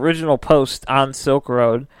first original posts on Silk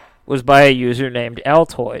Road was by a user named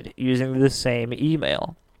Altoid using the same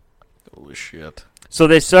email. Holy shit. So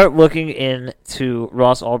they start looking into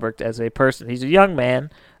Ross Ulbricht as a person. He's a young man.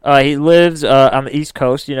 He lives on the East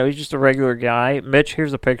Coast. He's just a regular guy. Mitch,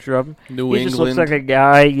 here's a picture of him. He just looks like a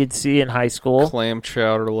guy you'd see in high school. Clam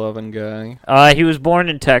chowder loving guy. He was born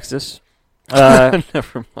in Texas.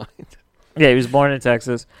 Never mind. Yeah, he was born in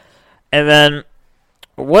Texas. And then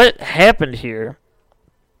what happened here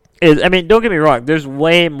is, don't get me wrong, there's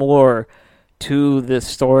way more to this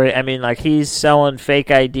story. He's selling fake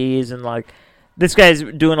IDs and, this guy's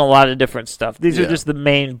doing a lot of different stuff. These are just the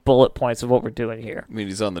main bullet points of what we're doing here.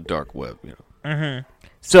 He's on the dark web, Mm-hmm.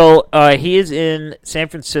 So, he is in San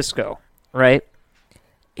Francisco, right?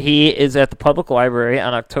 He is at the public library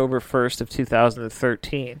on October 1st of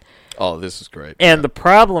 2013. Oh, this is great. And the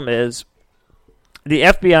problem is, the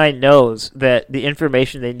FBI knows that the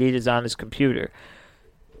information they need is on his computer.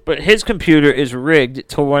 But his computer is rigged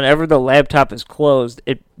to whenever the laptop is closed,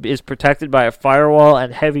 it is protected by a firewall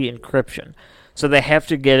and heavy encryption. So they have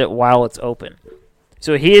to get it while it's open.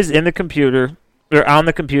 So he is in the computer, or on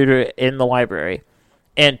the computer in the library,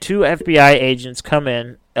 and 2 FBI agents come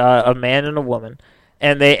in, a man and a woman,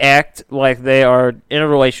 and they act like they are in a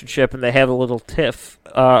relationship, and they have a little tiff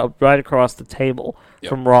right across the table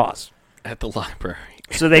from Ross. At the library.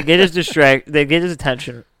 So they get his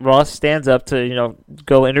attention. Ross stands up to,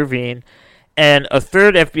 go intervene. And a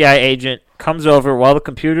third FBI agent comes over while the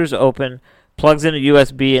computer's open, plugs in a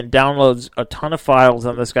USB, and downloads a ton of files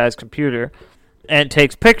on this guy's computer and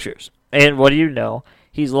takes pictures. And what do you know?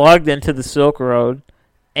 He's logged into the Silk Road,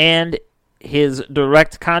 and his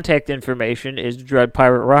direct contact information is Dread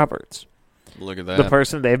Pirate Roberts. Look at that. The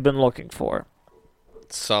person they've been looking for.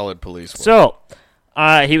 Solid police work. So,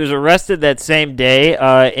 he was arrested that same day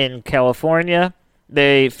in California.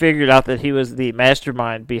 They figured out that he was the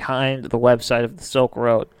mastermind behind the website of the Silk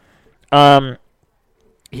Road.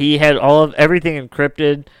 He had everything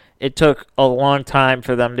encrypted. It took a long time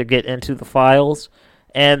for them to get into the files,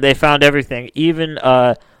 and they found everything. Even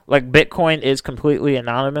Bitcoin is completely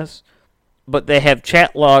anonymous, but they have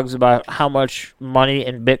chat logs about how much money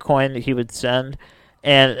in Bitcoin he would send.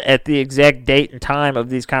 And at the exact date and time of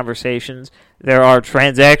these conversations, there are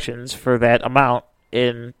transactions for that amount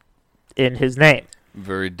in his name.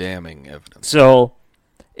 Very damning evidence. So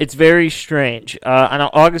it's very strange. On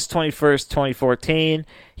August 21st, 2014,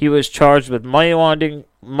 he was charged with money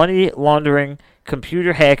laundering,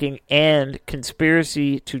 computer hacking, and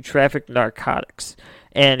conspiracy to traffic narcotics.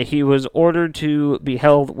 And he was ordered to be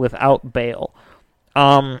held without bail.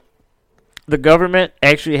 The government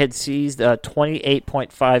actually had seized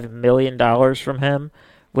 $28.5 million from him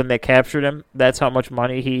when they captured him. That's how much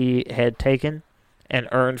money he had taken. and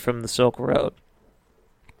earned from the Silk Road.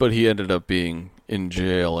 But he ended up being in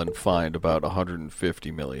jail and fined about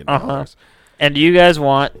 $150 million. And do you guys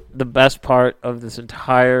want the best part of this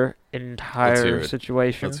entire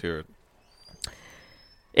situation? Let's hear it.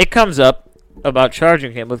 It comes up about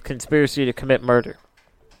charging him with conspiracy to commit murder.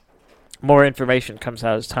 More information comes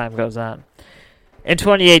out as time goes on. In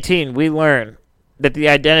 2018, we learn that the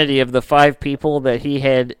identity of the 5 people that he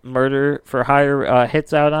had murder for hire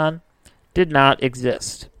hits out on did not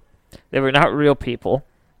exist. They were not real people,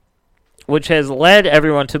 which has led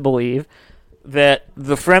everyone to believe that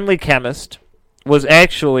the friendly chemist was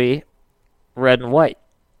actually red and white.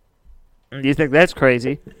 And you think that's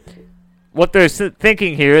crazy? What they're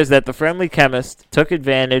thinking here is that the friendly chemist took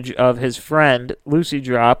advantage of his friend, Lucy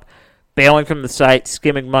Drop, bailing from the site,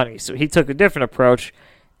 skimming money. So he took a different approach,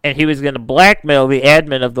 and he was going to blackmail the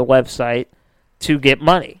admin of the website to get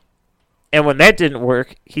money. And when that didn't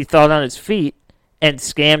work, he thought on his feet and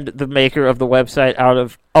scammed the maker of the website out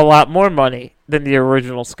of a lot more money than the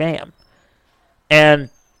original scam. And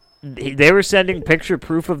they were sending picture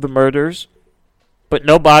proof of the murders, but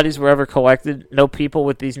no bodies were ever collected. No people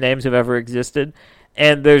with these names have ever existed.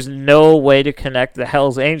 And there's no way to connect the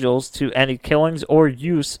Hells Angels to any killings or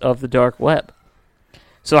use of the dark web.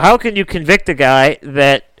 So how can you convict a guy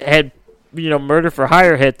that had, murder for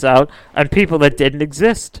hire hits out on people that didn't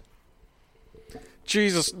exist?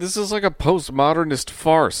 Jesus, this is like a postmodernist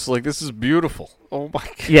farce. Like, this is beautiful. Oh my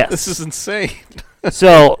God. Yes. This is insane.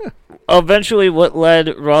 So, eventually what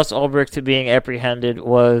led Ross Ulbricht to being apprehended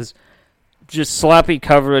was just sloppy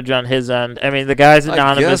coverage on his end. I mean, the guy's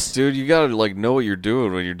anonymous. I guess, dude, you gotta, know what you're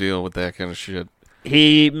doing when you're dealing with that kind of shit.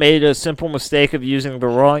 He made a simple mistake of using the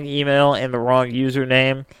wrong email and the wrong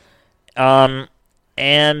username.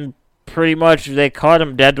 And pretty much they caught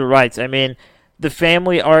him dead to rights. I mean, the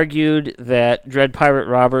family argued that Dread Pirate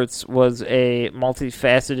Roberts was a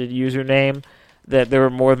multifaceted username, that there were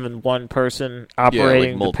more than one person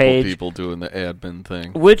operating the page. Multiple people doing the admin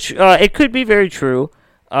thing. Which, it could be very true,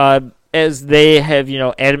 as they have,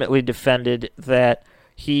 adamantly defended that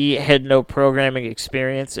he had no programming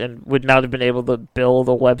experience and would not have been able to build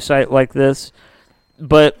a website like this.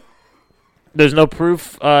 But there's no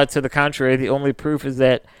proof to the contrary. The only proof is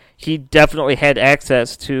that he definitely had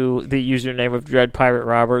access to the username of Dread Pirate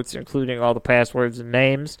Roberts, including all the passwords and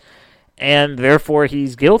names, and therefore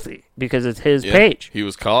he's guilty because it's his page. He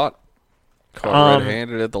was caught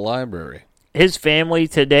red-handed at the library. His family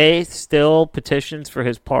today still petitions for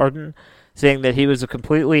his pardon, saying that he was a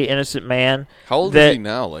completely innocent man. How old is he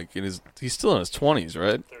now? He's still in his 20s,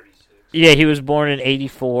 right? 36. Yeah, he was born in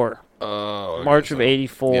 84. March of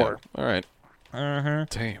 84. Yeah. All right. Mm-hmm.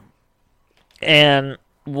 Damn. And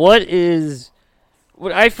what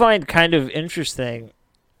I find kind of interesting,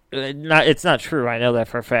 it's not true, I know that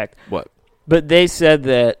for a fact. What? But they said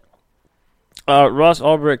that Ross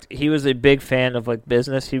Ulbricht, he was a big fan of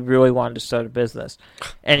business. He really wanted to start a business.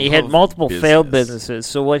 And he had multiple failed businesses.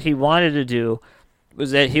 So what he wanted to do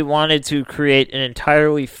was that he wanted to create an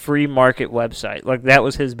entirely free market website. That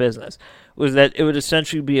was his business. Was that it would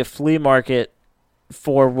essentially be a flea market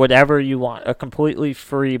for whatever you want, a completely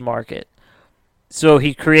free market. So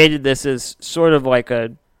he created this as sort of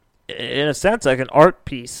in a sense, like an art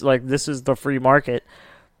piece. This is the free market,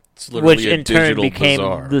 which in turn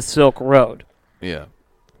became the Silk Road. Yeah.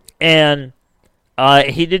 And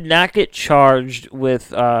he did not get charged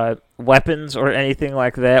with weapons or anything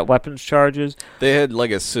like that, weapons charges. They had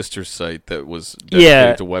a sister site that was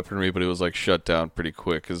dedicated to weaponry, but it was shut down pretty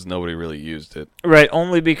quick because nobody really used it. Right,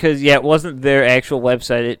 only because, it wasn't their actual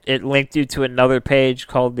website. It linked you to another page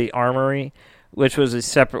called the Armory, which was a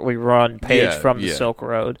separately run page from the Silk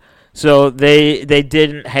Road. So they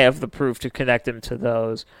didn't have the proof to connect him to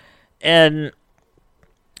those. And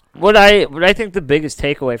what I think the biggest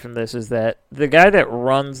takeaway from this is that the guy that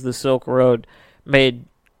runs the Silk Road made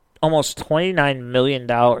almost $29 million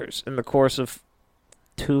in the course of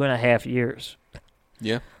 2.5 years.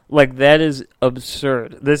 Yeah. That is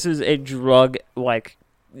absurd. This is a drug,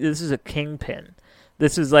 this is a kingpin.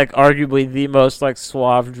 This is arguably the most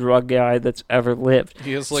suave drug guy that's ever lived.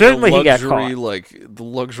 He has Certainly a luxury, he got caught. The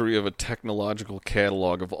luxury of a technological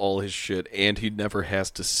catalog of all his shit, and he never has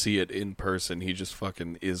to see it in person. He just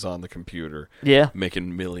fucking is on the computer,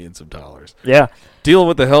 making millions of dollars. Yeah, dealing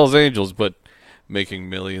with the Hells Angels, but making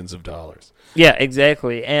millions of dollars. Yeah,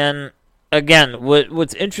 exactly. And again,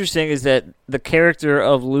 what's interesting is that the character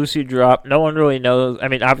of Lucy Drop, no one really knows. I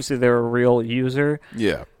mean, obviously they're a real user.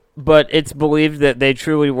 Yeah. But it's believed that they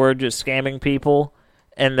truly were just scamming people,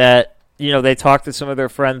 and that, they talked to some of their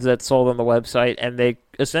friends that sold on the website, and they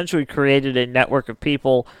essentially created a network of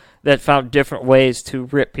people that found different ways to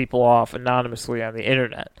rip people off anonymously on the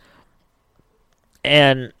internet.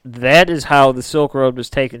 And that is how the Silk Road was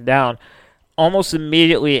taken down. Almost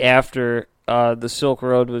immediately after the Silk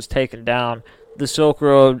Road was taken down, the Silk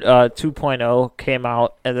Road 2.0 came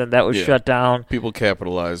out, and then that was shut down. People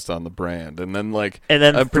capitalized on the brand, and then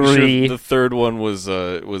I'm pretty sure the third one was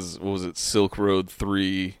what was it, Silk Road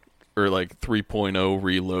 3 or 3.0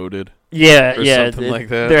 Reloaded? Something like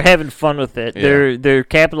that. They're having fun with it. Yeah. They're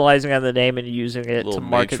capitalizing on the name and using it to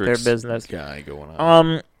market their business. Guy going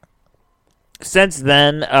on. Since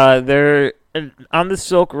then, they're on the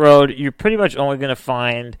Silk Road. You're pretty much only going to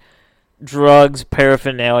find drugs,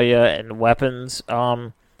 paraphernalia, and weapons.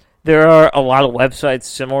 There are a lot of websites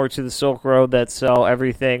similar to the Silk Road that sell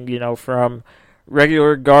everything, from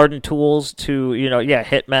regular garden tools to,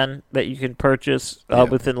 hitmen that you can purchase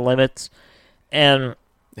within limits. And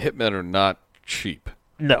hitmen are not cheap.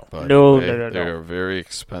 No. They No. are very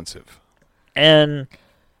expensive. And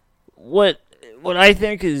what I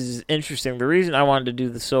think is interesting, the reason I wanted to do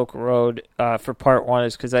the Silk Road for part one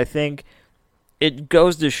is because I think it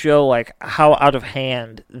goes to show how out of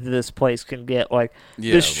hand this place can get.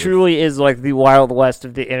 This truly is the Wild West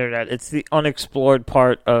of the internet. It's the unexplored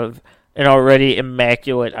part of an already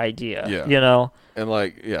immaculate idea. Yeah. And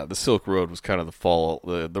the Silk Road was kind of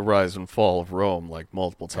the rise and fall of Rome,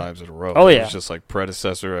 multiple times in a row. Oh yeah, it was just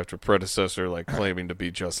predecessor after predecessor, claiming to be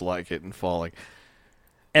just like it and falling.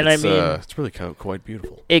 And it's really quite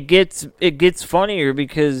beautiful. It gets funnier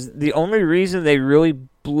because the only reason they really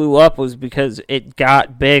blew up was because it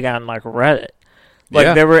got big on Reddit.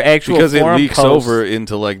 There were actual because it forum leaks posts. over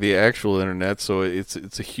into the actual internet, so it's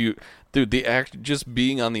a huge just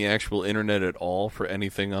being on the actual internet at all for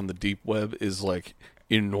anything on the deep web is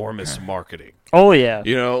enormous marketing. Oh yeah,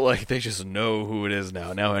 they just know who it is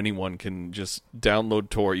now. Now anyone can just download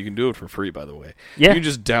Tor. You can do it for free, by the way. Yeah, you can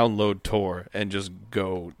just download Tor and just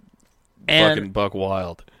go fucking buck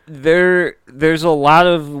wild. There's a lot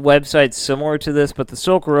of websites similar to this, but the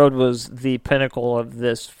Silk Road was the pinnacle of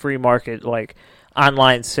this free market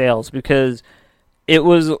online sales because it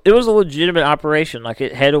was a legitimate operation.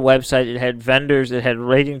 It had a website, it had vendors, it had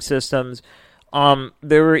rating systems.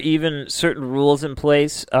 There were even certain rules in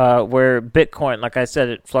place where Bitcoin, like I said,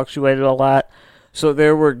 it fluctuated a lot. So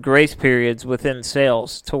there were grace periods within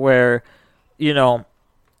sales to where, you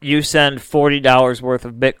send $40 worth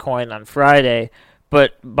of Bitcoin on Friday,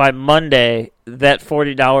 but by Monday, that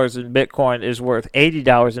 $40 in Bitcoin is worth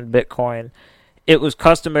 $80 in Bitcoin. It was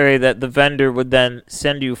customary that the vendor would then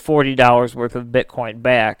send you $40 worth of Bitcoin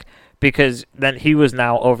back because then he was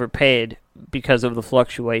now overpaid because of the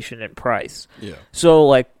fluctuation in price. Yeah.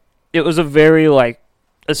 So, it was a very,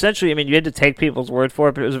 essentially, you had to take people's word for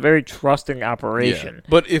it, but it was a very trusting operation. Yeah.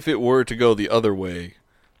 But if it were to go the other way,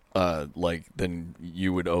 then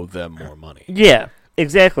you would owe them more money. Yeah,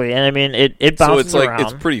 exactly. And, it bounces around. So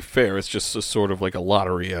it's pretty fair. It's just a sort of a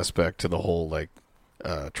lottery aspect to the whole,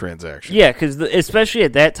 transaction. Yeah, because especially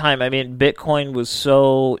at that time, Bitcoin was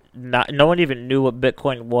so no one even knew what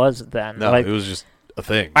Bitcoin was then. No, it was just a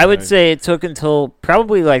thing. I would say it took until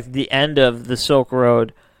probably the end of the Silk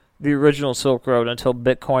Road, the original Silk Road, until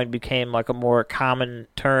Bitcoin became a more common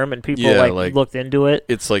term and people looked into it.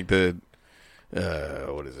 It's the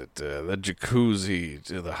what is it? The jacuzzi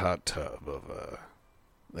to the hot tub of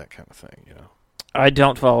that kind of thing. I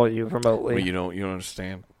don't follow you remotely. Well, you don't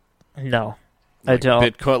understand. No. I don't.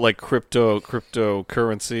 Bitcoin,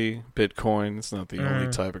 cryptocurrency, Bitcoin. It's not the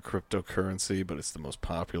only type of cryptocurrency, but it's the most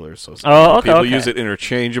popular. So people use it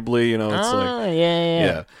interchangeably. It's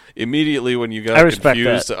yeah. Immediately when you got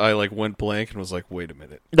confused, that. I went blank and was like, "Wait a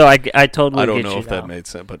minute." No, I totally. I don't get know you if now. that made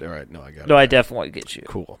sense, but all right, no, I got it. No, I definitely get you.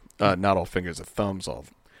 Cool. Not all fingers are thumbs. All,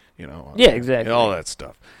 yeah, exactly. All that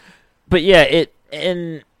stuff. But yeah,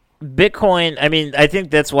 in Bitcoin, I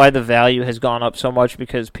think that's why the value has gone up so much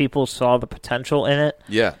because people saw the potential in it.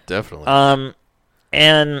 Yeah, definitely.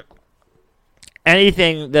 And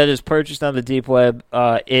anything that is purchased on the deep web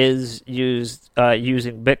is used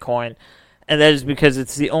using Bitcoin, and that is because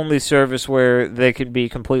it's the only service where they can be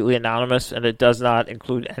completely anonymous, and it does not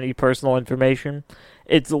include any personal information.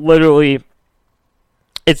 It's the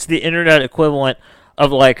internet equivalent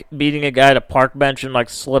of meeting a guy at a park bench and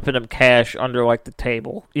slipping him cash under the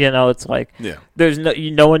table. It's there's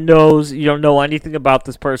no one knows, you don't know anything about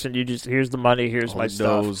this person. You just here's the money, here's my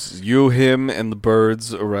stuff. Knows you, him, and the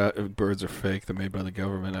birds. Birds are fake. They're made by the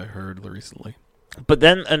government. I heard recently. But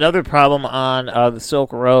then another problem on the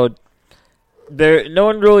Silk Road, no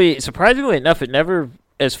one really, surprisingly enough, it never,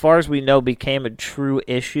 as far as we know, became a true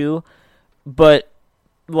issue. But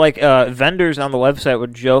vendors on the website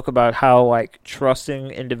would joke about how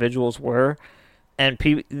trusting individuals were,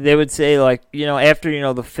 and they would say, like,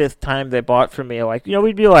 after, the fifth time they bought from me, like,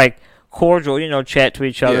 we'd be, like, cordial, chat to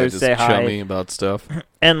each other, just say hi. chummy about stuff.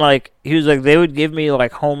 And, like, he was like, they would give me,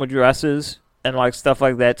 like, home addresses and, like, stuff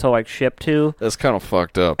like that to, like, ship to. That's kind of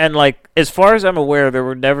fucked up. And, like, as far as I'm aware, there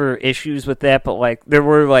were never issues with that, but, like, there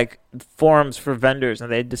were, like, forums for vendors,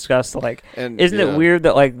 and they discussed, like, isn't it weird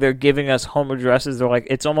that, like, they're giving us home addresses? They're like,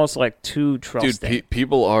 it's almost, like, too trusting. Dude,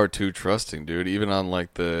 people are too trusting, dude. Even on,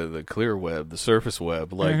 like, the clear web, the surface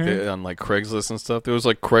web, like, on, like, Craigslist and stuff. There was,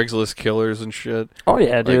 like, Craigslist killers and shit. Oh,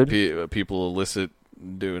 yeah, like, dude. People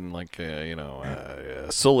doing, like,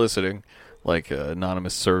 soliciting, like,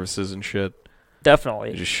 anonymous services and shit.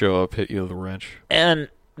 Definitely. They just show up, hit you with a wrench. And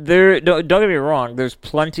don't get me wrong, there's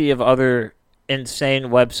plenty of other insane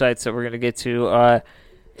websites that we're going to get to.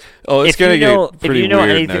 It's going to get pretty If you know weird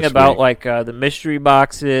anything next about, week. like, the mystery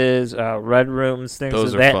boxes, red rooms, things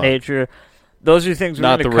Those of are that fun. nature, those are things we're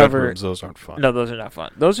Not going the to red cover. rooms, those aren't fun. No, those are not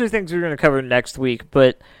fun. Those are things we're going to cover next week.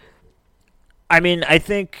 But, I mean, I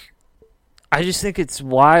just think it's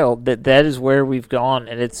wild that is where we've gone,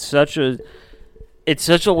 and it's such a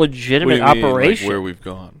legitimate What do you mean, operation. like, where we've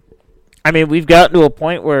gone? I mean, we've gotten to a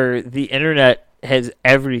point where the internet has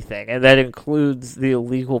everything, and that includes the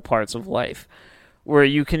illegal parts of life, where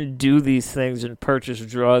you can do these things and purchase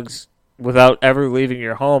drugs without ever leaving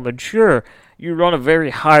your home. And sure, you run a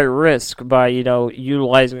very high risk by,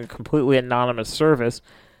 utilizing a completely anonymous service.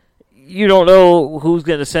 You don't know who's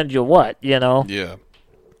going to send you what, Yeah.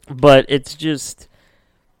 But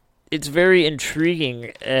it's very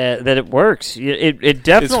intriguing that it works. It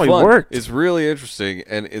definitely It's fun. worked. It's really interesting,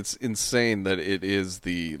 and it's insane that it is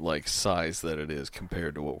the like size that it is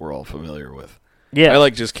compared to what we're all familiar with. Yeah, I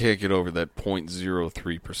just can't get over that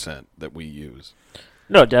 0.03% that we use.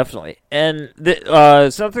 No, definitely. And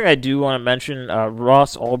something I do want to mention,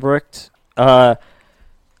 Ross Ulbricht.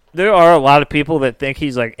 There are a lot of people that think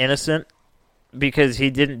he's like innocent because he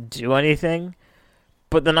didn't do anything.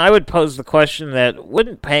 But then I would pose the question that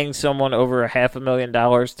wouldn't paying someone over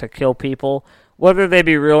 $500,000 to kill people, whether they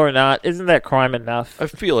be real or not, isn't that crime enough? I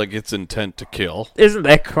feel like it's intent to kill. Isn't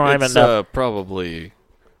that crime It's enough? probably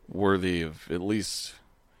worthy of at least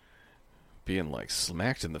being like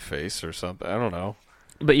smacked in the face or something. I don't know.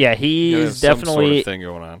 But yeah, he's some definitely sort of thing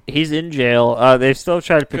going on. He's in jail. They've still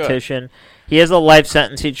tried to petition. He has a life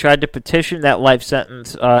sentence. He tried to petition that life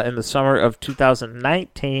sentence in the summer of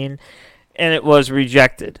 2019. And it was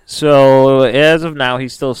rejected. So, as of now,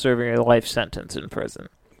 he's still serving a life sentence in prison.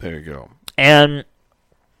 There you go. And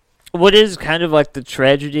what is kind of like the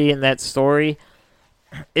tragedy in that story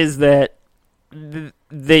is that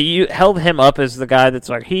they held him up as the guy that's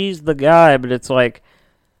like, he's the guy, but it's like,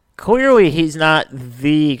 clearly he's not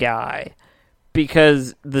the guy.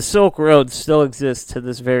 Because the Silk Road still exists to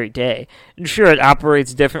this very day. And sure, it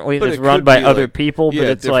operates differently and But it's it run could by be other like- people, but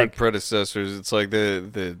it's different like... predecessors. It's like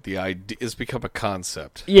the idea. It's become a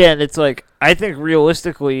concept. Yeah, and it's like, I think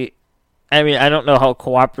realistically, I mean, I don't know how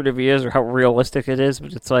cooperative he is or how realistic it is,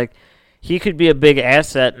 but it's like, he could be a big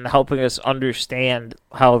asset in helping us understand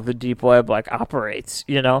how the deep web, like, operates,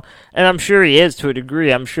 And I'm sure he is to a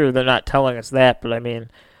degree. I'm sure they're not telling us that, but I mean...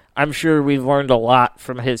 I'm sure we've learned a lot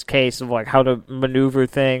from his case of like how to maneuver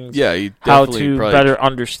things. Yeah, he how definitely to probably- better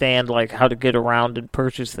understand like how to get around and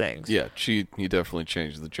purchase things. Yeah, he definitely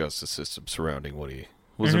changed the justice system surrounding what he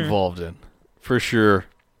was involved in, for sure.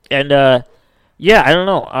 And yeah, I don't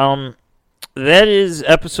know. That is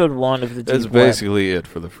episode 1 of the That's Deep Web. basically it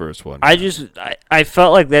for the first one. I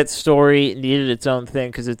felt like that story needed its own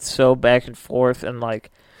thing because it's so back and forth and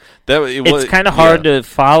like it's kind of hard to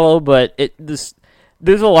follow, but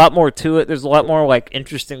there's a lot more to it. There's a lot more like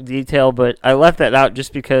interesting detail, but I left that out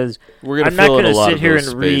just because We're gonna I'm not fill in going a to lot sit of here those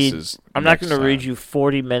and read. spaces I'm not next going to read time. you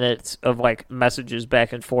 40 minutes of like messages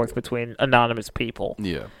back and forth between anonymous people.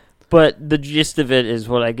 Yeah, But the gist of it is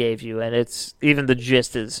what I gave you, and it's even the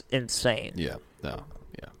gist is insane. yeah, no,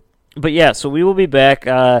 yeah. But yeah, so we will be back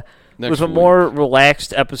Next with a week. more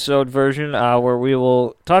relaxed episode version where we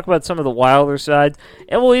will talk about some of the wilder sides,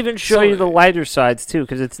 and we'll even show you the lighter sides too,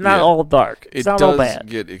 because it's not Yeah. all dark. It's It not all does bad.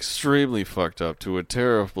 get extremely fucked up to a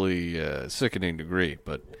terribly sickening degree,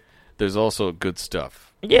 but there's also good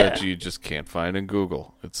stuff Yeah. that you just can't find in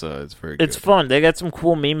Google. It's very good. It's fun. They got some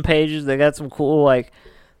cool meme pages. They got some cool like.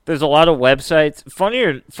 There's a lot of websites.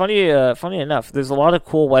 Funny enough, there's a lot of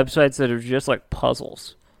cool websites that are just like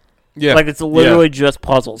puzzles. Yeah, Like it's literally just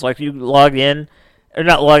puzzles. Like you log in, or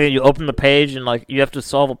not log in. You open the page and like you have to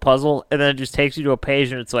solve a puzzle, and then it just takes you to a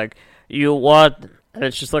page, and it's like you won, and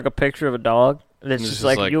it's just like a picture of a dog, and it's just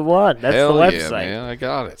like you won. That's hell the yeah, website. man, I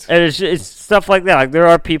got it. And it's stuff like that. Like there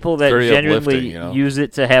are people that Very genuinely uplifting, you know? use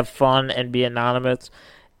it to have fun and be anonymous,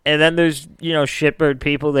 And then there's, shitbird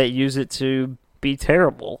people that use it to be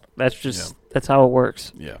terrible. That's how it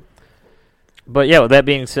works. Yeah. But yeah, with that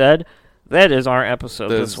being said, that is our episode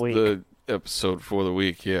That's this week. the episode for the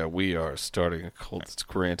week. Yeah, we are starting a cult. It's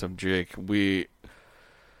Grant. I'm Jake. We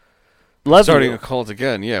starting you. a cult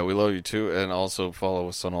again. Yeah, we love you too. And also follow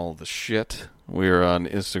us on all the shit. We are on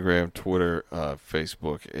Instagram, Twitter,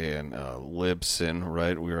 Facebook, and Libsyn,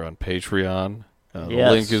 right? We are on Patreon. The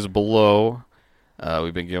link is below.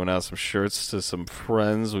 We've been giving out some shirts to some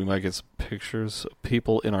friends. We might get some pictures of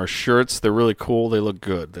people in our shirts. They're really cool. They look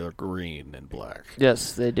good. They look green and black.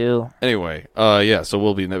 Yes, they do. Anyway, so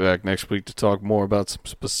we'll be back next week to talk more about some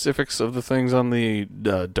specifics of the things on the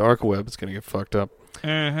dark web. It's going to get fucked up.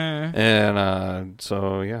 Mm-hmm.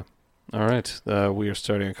 And yeah. All right. We are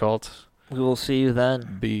starting a cult. We will see you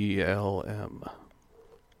then. BLM.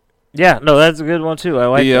 Yeah, no, that's a good one too. I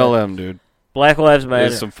like BLM, dude. Black Lives Matter.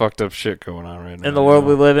 There's some fucked up shit going on right now. In the world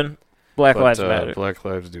we live in, Black Lives Matter. Black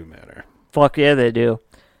lives do matter. Fuck yeah, they do.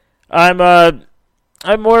 I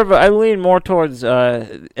lean more towards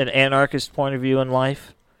an anarchist point of view in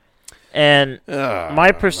life. And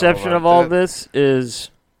my perception of all this is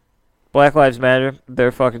Black Lives Matter,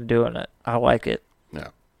 they're fucking doing it. I like it. Yeah.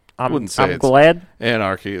 I'm wouldn't say it's glad.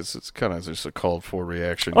 Anarchy. It's kind of just a called for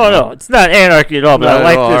reaction. Oh, no, it's not anarchy at all, but I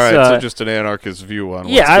like this. All right, so just an anarchist view on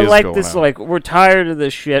yeah, I like this, on. like, we're tired of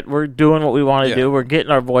this shit. We're doing what we want to do. We're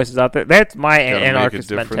getting our voices out there. That's my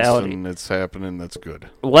anarchist mentality. And it's happening. That's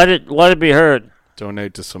good. Let it be heard.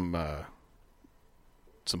 Donate to some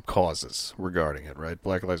causes regarding it, right?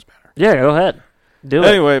 Black Lives Matter. Yeah, go ahead. Do it.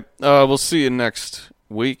 Anyway, we'll see you next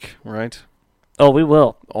week, right? Oh, we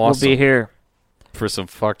will. Awesome. We'll be here. For some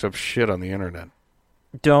fucked up shit on the internet.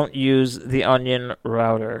 Don't use the onion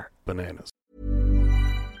router. Bananas.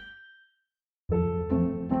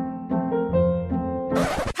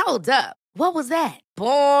 Hold up. What was that?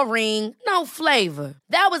 Boring. No flavor.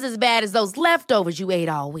 That was as bad as those leftovers you ate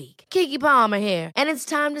all week. Keke Palmer here. And it's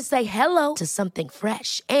time to say hello to something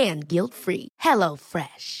fresh and guilt-free. Hello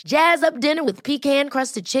Fresh. Jazz up dinner with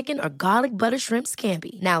pecan-crusted chicken or garlic butter shrimp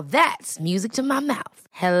scampi. Now that's music to my mouth.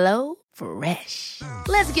 Hello Fresh.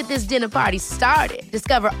 Let's get this dinner party started.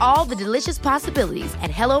 Discover all the delicious possibilities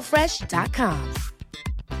at HelloFresh.com.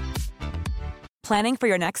 Planning for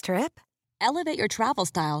your next trip? Elevate your travel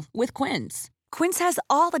style with Quince. Quince has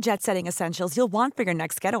all the jet-setting essentials you'll want for your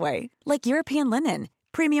next getaway, like European linen,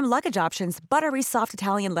 premium luggage options, buttery soft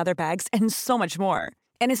Italian leather bags, and so much more.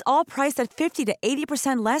 And is all priced at 50 to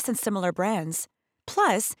 80% less than similar brands.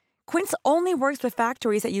 Plus, Quince only works with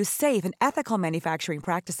factories that use safe and ethical manufacturing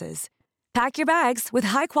practices. Pack your bags with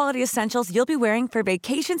high-quality essentials you'll be wearing for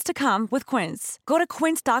vacations to come with Quince. Go to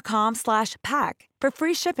quince.com/pack for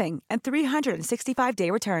free shipping and 365-day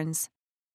returns.